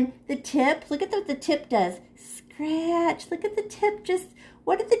than the tip? Look at what the tip does. Scratch. Look at the tip.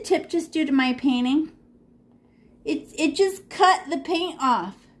 What did the tip just do to my painting? It just cut the paint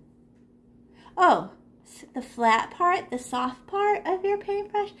off. Oh, the flat part, the soft part of your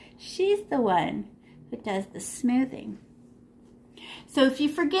paintbrush, she's the one who does the smoothing. So if you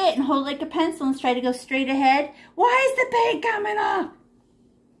forget and hold like a pencil and try to go straight ahead, why is the paint coming off?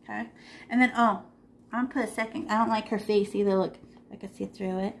 Okay, and then, oh, I'm gonna put a second, I don't like her face either. Look, I can see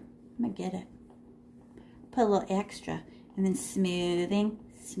through it. I'm gonna get it. Put a little extra, and And then smoothing.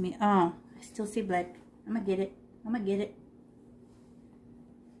 Oh, I still see blood. I'm going to get it. I'm going to get it.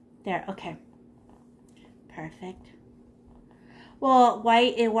 There, okay. Perfect. Well,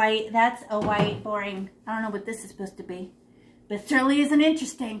 white, that's a white, boring. I don't know what this is supposed to be. But it certainly isn't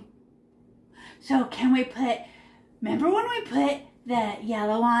interesting. So can we put, remember when we put the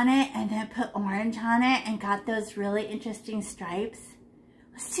yellow on it and then put orange on it and got those really interesting stripes?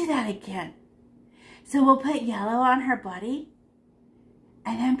 Let's do that again. So we'll put yellow on her body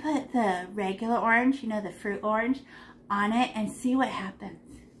and then put the regular orange, you know, the fruit orange, on it and see what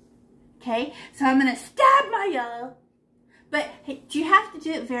happens. Okay, so I'm going to stab my yellow. But hey, do you have to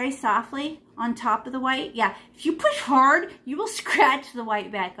do it very softly on top of the white? Yeah, if you push hard, you will scratch the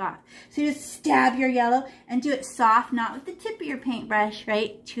white back off. So you just stab your yellow and do it soft, not with the tip of your paintbrush,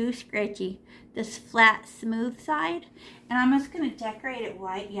 right? Too scratchy. This flat, smooth side. And I'm just going to decorate it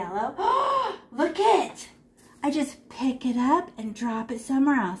white, yellow. Oh, look it! I just pick it up and drop it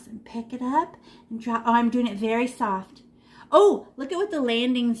somewhere else. And pick it up and drop. Oh, I'm doing it very soft. Oh, look at what the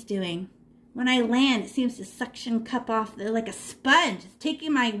landing's doing. When I land, it seems to suction cup off like a sponge. It's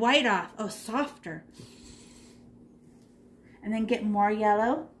taking my white off. Oh, softer. And then get more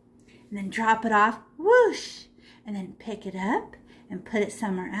yellow. And then drop it off. Whoosh. And then pick it up and put it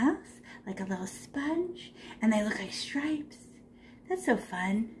somewhere else. Like a little sponge. And they look like stripes. That's so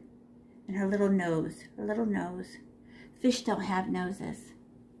fun. And her little nose. Her little nose. Fish don't have noses.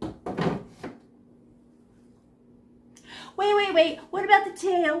 Wait. What about the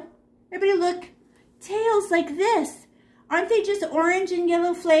tail? Everybody look. Tails like this. Aren't they just orange and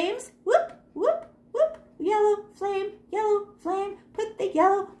yellow flames? Whoop, whoop, whoop. Yellow flame, yellow flame. Put the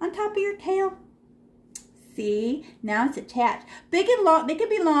yellow on top of your tail. See? Now it's attached. Big and long. They could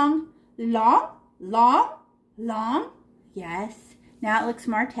be long. Long, long, long. Yes. Now it looks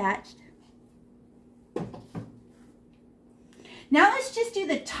more attached. Now let's just do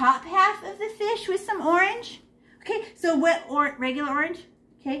the top half of the fish with some orange. Okay, so what, regular orange?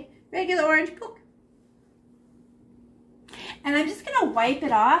 Okay, regular orange. Poke. And I'm just going to wipe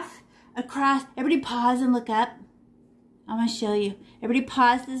it off across. Everybody pause and look up. I'm going to show you. Everybody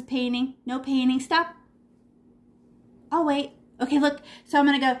pause this painting. No painting. Stop. I'll wait. Okay, look. So I'm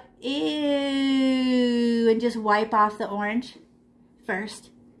going to go, ew, and just wipe off the orange first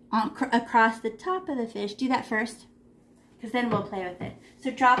across the top of the fish. Do that first, because then we'll play with it.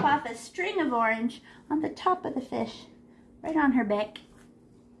 So drop off a string of orange on the top of the fish, right on her back.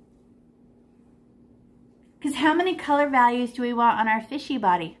 Because how many color values do we want on our fishy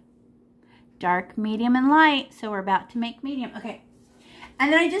body? Dark, medium, and light. So we're about to make medium. Okay.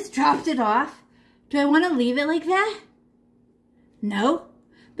 And then I just dropped it off. Do I want to leave it like that? No.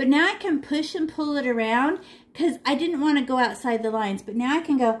 But now I can push and pull it around because I didn't want to go outside the lines. But now I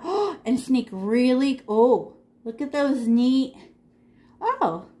can go, oh, and sneak really, oh, look at those neat,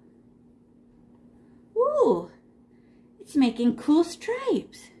 oh. Ooh, it's making cool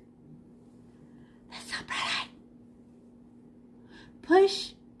stripes. That's so pretty.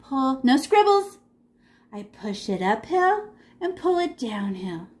 Push, pull, no scribbles. I push it uphill and pull it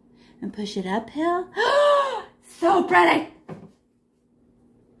downhill. And push it uphill. So pretty.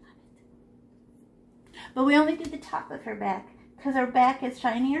 But we only did the top of her back because her back is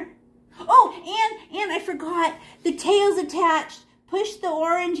shinier. Oh, and I forgot. The tail's attached. Push the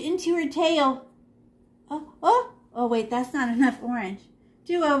orange into her tail. Oh, wait, that's not enough orange.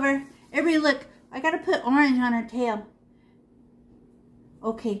 Do over. Everybody look. I got to put orange on her tail.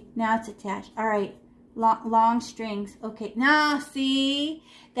 Okay, now it's attached. All right, long strings. Okay, now see?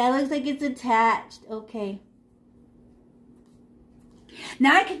 That looks like it's attached. Okay.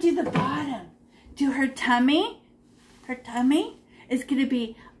 Now I can do the bottom. Do her tummy. Her tummy is going to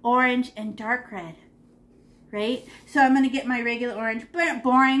be orange and dark red. Right? So I'm going to get my regular orange.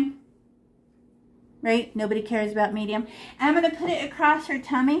 Boring. Right? Nobody cares about medium. And I'm going to put it across her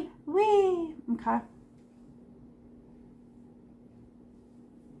tummy. Whee! Okay.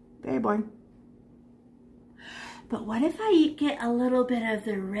 Very boring. But what if I get a little bit of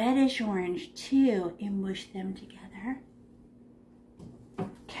the reddish orange too and mush them together?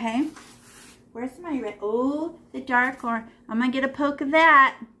 Okay. Where's my red? Oh, the dark orange. I'm going to get a poke of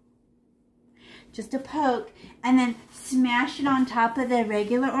that. Just a poke. And then smash it on top of the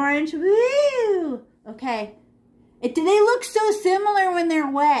regular orange. Woo! Okay. They look so similar when they're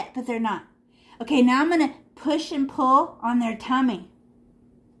wet, but they're not. Okay, now I'm going to push and pull on their tummy.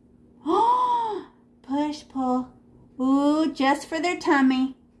 Oh, push, pull. Ooh, just for their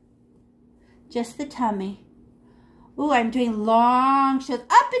tummy. Just the tummy. Ooh, I'm doing long shows.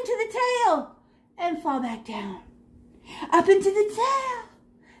 Up into the tail and fall back down. Up into the tail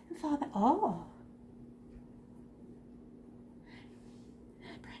and fall back. Oh.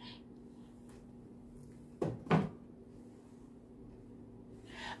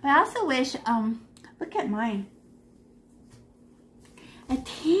 But I also wish, look at mine. A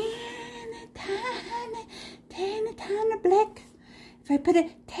tiny black. If I put a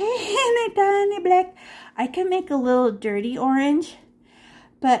tiny black, I can make a little dirty orange.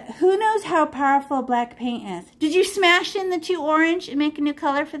 But who knows how powerful black paint is. Did you smash in the 2 orange and make a new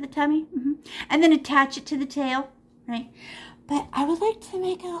color for the tummy? And then attach it to the tail, right? But I would like to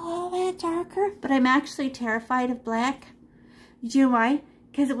make it a little bit darker. But I'm actually terrified of black. Do you know why?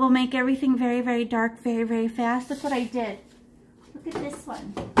 Because it will make everything very, very dark very, very fast. Look what I did. Look at this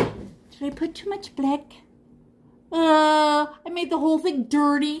one. Did I put too much black? I made the whole thing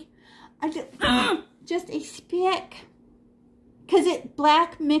dirty. I just a speck. Because it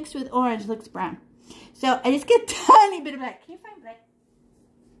black mixed with orange looks brown. So I just get a tiny bit of black. Can you find black?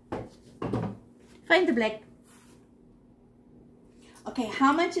 Find the black. Okay,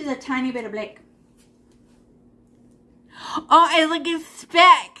 how much is a tiny bit of black? Oh, I look at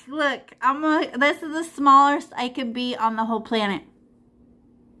speck. Look, this is the smallest I can be on the whole planet.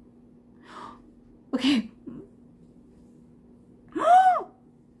 Okay.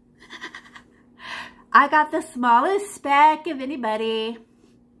 I got the smallest speck of anybody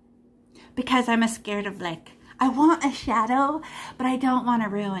because I'm scared of black. I want a shadow, but I don't want to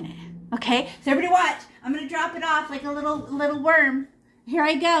ruin it. Okay, so everybody watch. I'm going to drop it off like a little worm. Here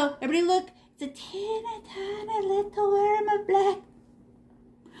I go. Everybody look. It's a tiny little worm of black.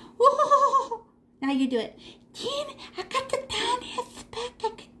 Whoa! Now you do it. I got the tiniest speck I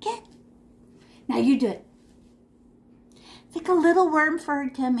could get. Now you do it. It's like a little worm for her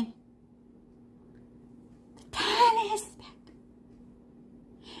tummy. The tiniest speck.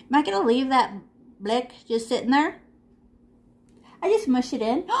 Am I going to leave that black just sitting there? I just mush it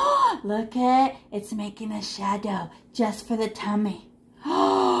in. Look at it. It's making a shadow just for the tummy.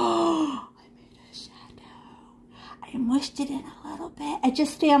 Oh, I made a shadow. I mushed it in a little bit. I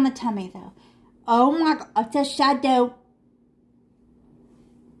just stay on the tummy though. Oh my God, it's a shadow.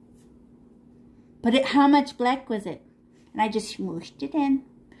 But how much black was it? And I just smooshed it in,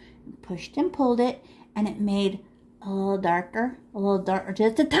 and pushed and pulled it, and it made a little darker,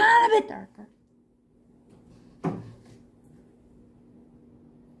 just a tiny bit darker.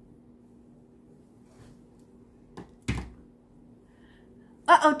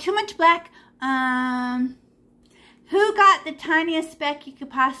 Uh-oh, too much black. Who got the tiniest speck you could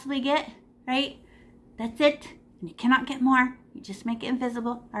possibly get, right? That's it. And you cannot get more. You just make it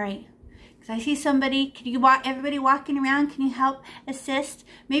invisible. All right. Because I see somebody. Can you walk? Everybody walking around, can you help assist?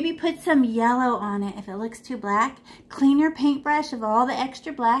 Maybe put some yellow on it if it looks too black. Clean your paintbrush of all the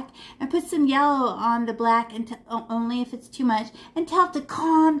extra black and put some yellow on the black, and only if it's too much. And tell it to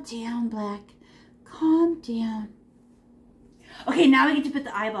calm down, black. Calm down. Okay, now we get to put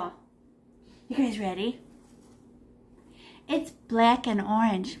the eyeball. You guys ready? It's black and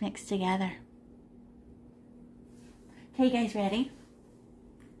orange mixed together. Okay, you guys ready?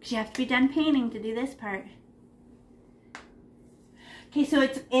 Because you have to be done painting to do this part. Okay, so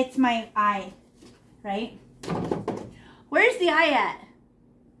it's my eye, right? Where's the eye at?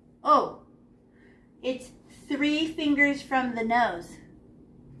 Oh, it's 3 fingers from the nose.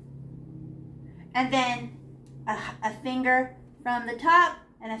 And then a finger from the top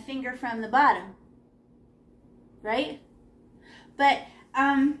and a finger from the bottom, right? But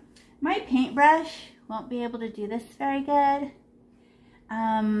my paintbrush won't be able to do this very good. So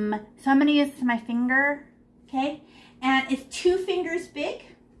I'm going to use my finger, okay? And it's 2 fingers big,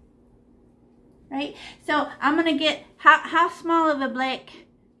 right? So I'm going to get, how small of a black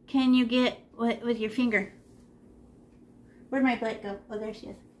can you get with your finger? Where'd my black go? Oh, there she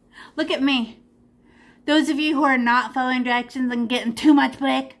is. Look at me. Those of you who are not following directions and getting too much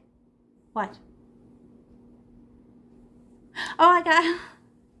black, watch. Oh my God.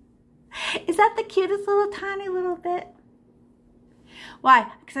 Is that the cutest little tiny little bit?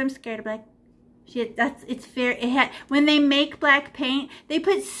 Why? Because I'm scared of black. It's fair. When they make black paint, they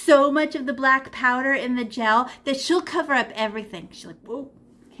put so much of the black powder in the gel that she'll cover up everything. She's like, whoa.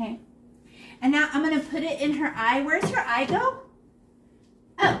 Okay. And now I'm going to put it in her eye. Where's her eye go?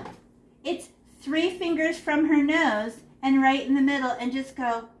 Oh, it's 3 fingers from her nose and right in the middle, and just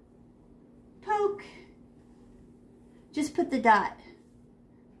go poke. Just put the dot.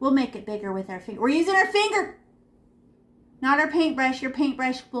 We'll make it bigger with our finger. We're using our finger, not our paintbrush. Your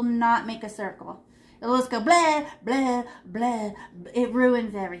paintbrush will not make a circle. It'll just go blah, blah, blah. It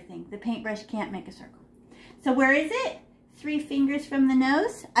ruins everything. The paintbrush can't make a circle. So where is it? 3 fingers from the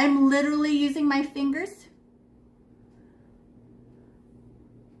nose. I'm literally using my fingers.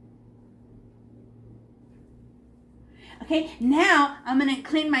 Okay, now I'm going to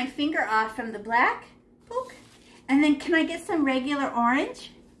clean my finger off from the black. Poke. And then can I get some regular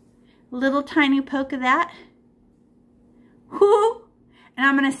orange? little tiny poke of that. Whoo! And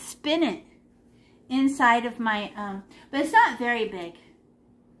I'm going to spin it inside of my, but it's not very big.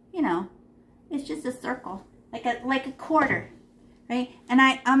 You know, it's just a circle, like a quarter, right? And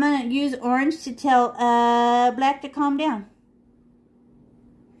I'm going to use orange to tell black to calm down.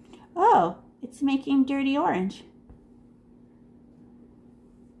 Oh, it's making dirty orange.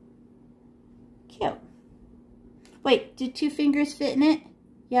 Cute. Wait, did 2 fingers fit in it?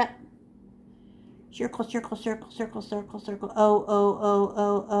 Yep. Circle, circle, circle, circle, circle, circle. Oh, oh, oh,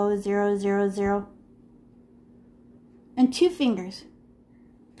 oh, oh, 0, 0, 0. And 2 fingers.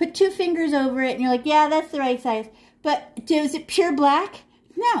 Put 2 fingers over it and you're like, yeah, that's the right size. But is it pure black?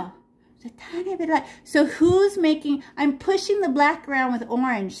 No. It's a tiny bit of black. So who's making, I'm pushing the black around with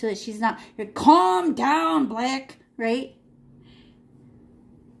orange so that she's not, calm down, black, right?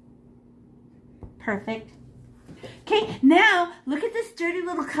 Perfect. Okay, now look at this dirty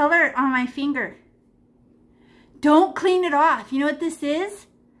little color on my finger. Don't clean it off. You know what this is?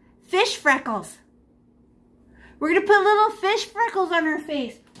 Fish freckles. We're going to put little fish freckles on her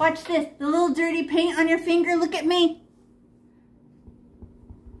face. Watch this. The little dirty paint on your finger. Look at me.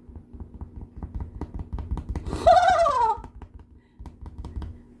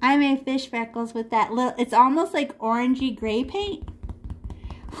 I made fish freckles with that little, it's almost like orangey gray paint.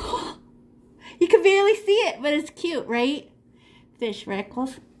 You can barely see it, but it's cute, right? Fish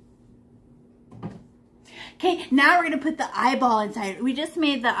freckles. Okay, now we're going to put the eyeball inside. We just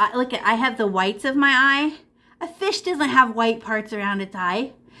made the eye. Look, I have the whites of my eye. A fish doesn't have white parts around its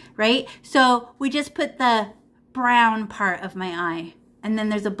eye, right? So we just put the brown part of my eye. And then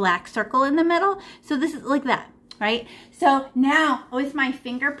there's a black circle in the middle. So this is like that, right? So now with my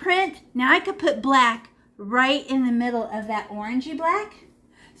fingerprint, now I could put black right in the middle of that orangey black.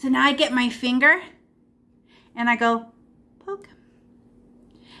 So now I get my finger and I go poke.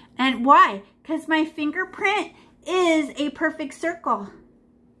 And why? Because my fingerprint is a perfect circle.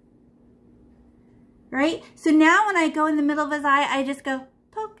 Right? So now when I go in the middle of his eye, I just go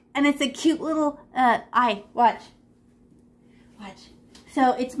poke. And it's a cute little eye. Watch. Watch.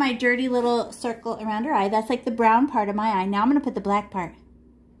 So it's my dirty little circle around her eye. That's like the brown part of my eye. Now I'm going to put the black part.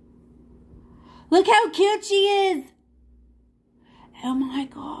 Look how cute she is. Oh my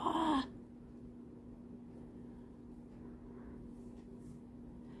God.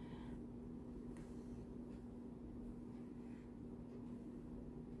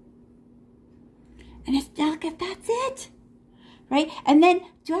 And it's delicate, that's it. Right? And then,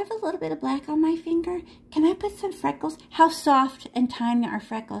 do I have a little bit of black on my finger? Can I put some freckles? How soft and tiny are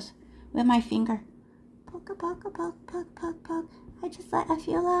freckles with my finger? Poke, poke, poke, poke, poke, poke. I just let a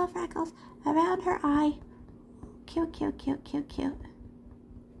few little freckles around her eye. Cute, cute, cute, cute, cute.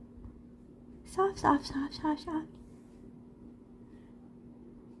 Soft, soft, soft, soft, soft.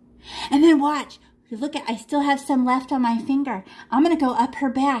 And then watch. Look at, I still have some left on my finger. I'm going to go up her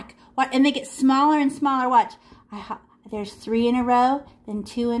back. And they get smaller and smaller. Watch. There's 3 in a row, then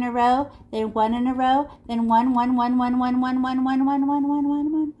 2 in a row, then 1 in a row, then 1, 1, 1, 1, 1, 1, 1, 1, 1, 1, 1, 1,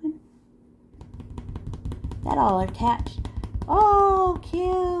 1, 1. That all attached. Oh,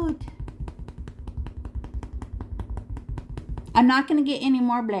 cute. I'm not going to get any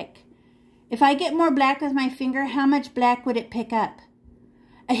more black. If I get more black with my finger, how much black would it pick up?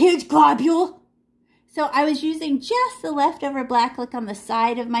 A huge globule. So I was using just the leftover black, look on the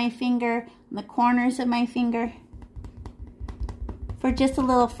side of my finger, on the corners of my finger, for just a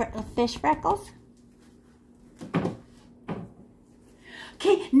little fish freckles.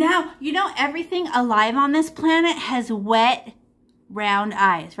 Okay, now, you know everything alive on this planet has wet, round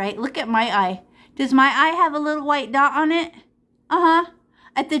eyes, right? Look at my eye. Does my eye have a little white dot on it? Uh-huh.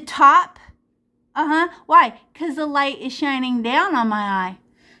 At the top? Uh-huh. Why? Because the light is shining down on my eye.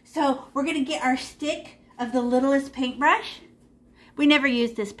 So we're going to get our stick of the littlest paintbrush. We never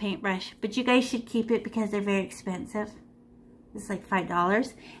use this paintbrush, but you guys should keep it because they're very expensive. It's like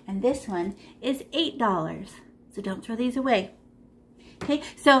 $5. And this one is $8. So don't throw these away. Okay,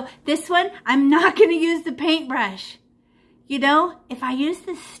 so this one, I'm not going to use the paintbrush. You know, if I use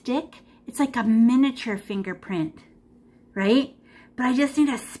the stick, it's like a miniature fingerprint, right? But I just need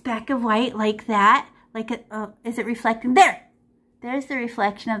a speck of white like that. Like, is it reflecting? There! There's the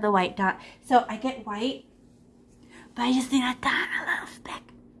reflection of the white dot. So I get white, but I just need a tiny little speck.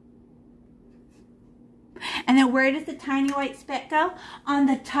 And then where does the tiny white speck go? On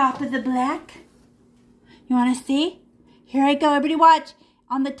the top of the black. You want to see? Here I go. Everybody watch.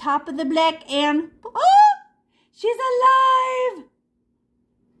 On the top of the black and... Oh! She's alive!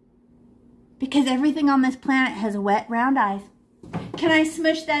 Because everything on this planet has wet, round eyes. Can I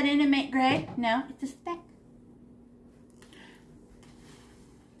smush that in and make gray? No, it's a speck.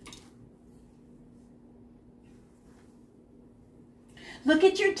 Look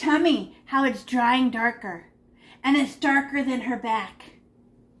at your tummy, how it's drying darker. And it's darker than her back.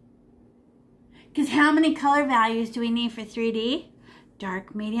 Because how many color values do we need for 3D?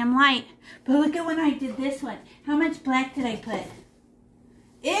 Dark, medium, light. But look at when I did this one. How much black did I put?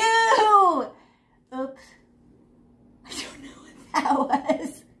 Ew! Oops. I don't know what that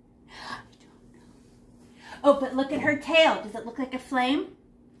was. I don't know. Oh, but look at her tail. Does it look like a flame?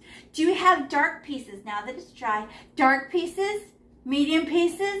 Do you have dark pieces now that it's dry? Dark pieces, medium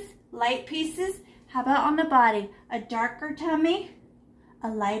pieces, light pieces. How about on the body? A darker tummy, a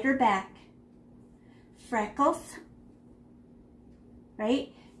lighter back. Freckles,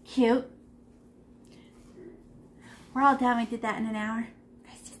 right? Cute. We're all done. We did that in an hour. You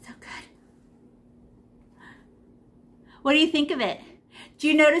guys did so good. What do you think of it? Do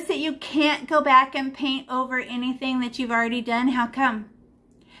you notice that you can't go back and paint over anything that you've already done? How come?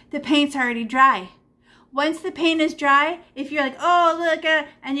 The paint's already dry. Once the paint is dry, if you're like, oh, look,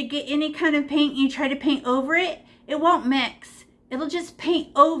 and you get any kind of paint and you try to paint over it, it won't mix. It'll just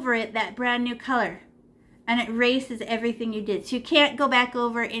paint over it that brand new color. And it erases everything you did. So you can't go back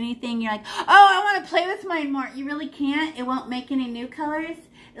over anything. You're like, oh, I want to play with mine more. You really can't. It won't make any new colors.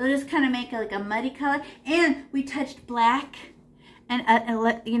 It'll just kind of make like a muddy color. And we touched black, and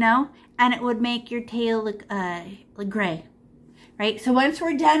you know, and it would make your tail look gray. Right? So once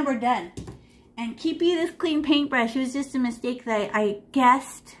we're done, we're done. And keeping this clean paintbrush, it was just a mistake that I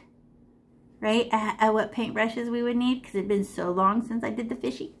guessed, right, at what paintbrushes we would need, because it had been so long since I did the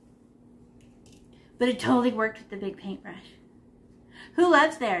fishy. But it totally worked with the big paintbrush. Who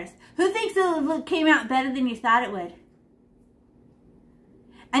loves theirs? Who thinks it came out better than you thought it would?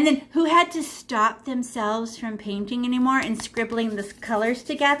 And then who had to stop themselves from painting anymore and scribbling the colors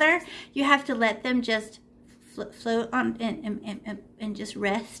together? You have to let them just float on and just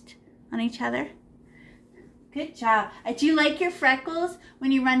rest on each other. Good job. Do you like your freckles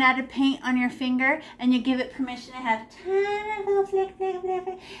when you run out of paint on your finger and you give it permission to have tiny little flick?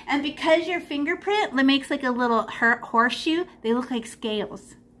 And because your fingerprint makes like a little horseshoe, they look like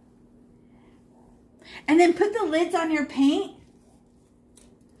scales. And then put the lids on your paint,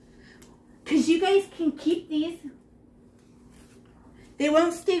 because you guys can keep these. They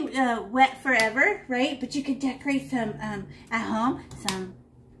won't stay wet forever, right? But you could decorate some at home, some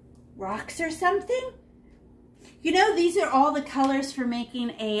rocks or something. You know, these are all the colors for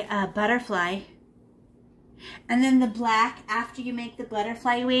making a butterfly. And then the black, after you make the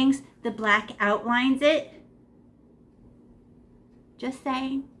butterfly wings, the black outlines it. Just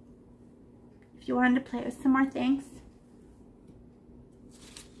saying. If you wanted to play with some more things.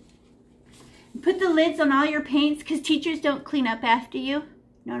 Put the lids on all your paints, because teachers don't clean up after you.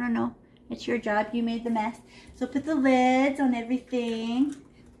 No, no, no. It's your job. You made the mess. So put the lids on everything.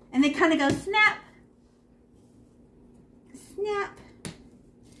 And they kind of go snap. Snap.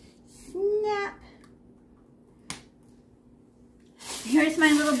 Snap. Here's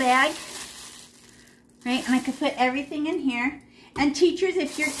my little bag. Right? And I could put everything in here. And teachers,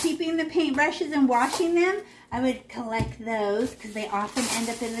 if you're keeping the paintbrushes and washing them, I would collect those, because they often end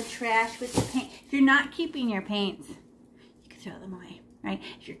up in the trash with the paint. If you're not keeping your paints, you can throw them away, right?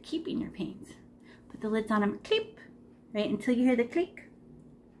 If you're keeping your paints, put the lids on them, clip, right, until you hear the click,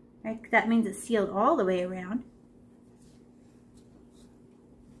 right? That means it's sealed all the way around.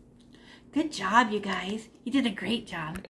 Good job, you guys. You did a great job.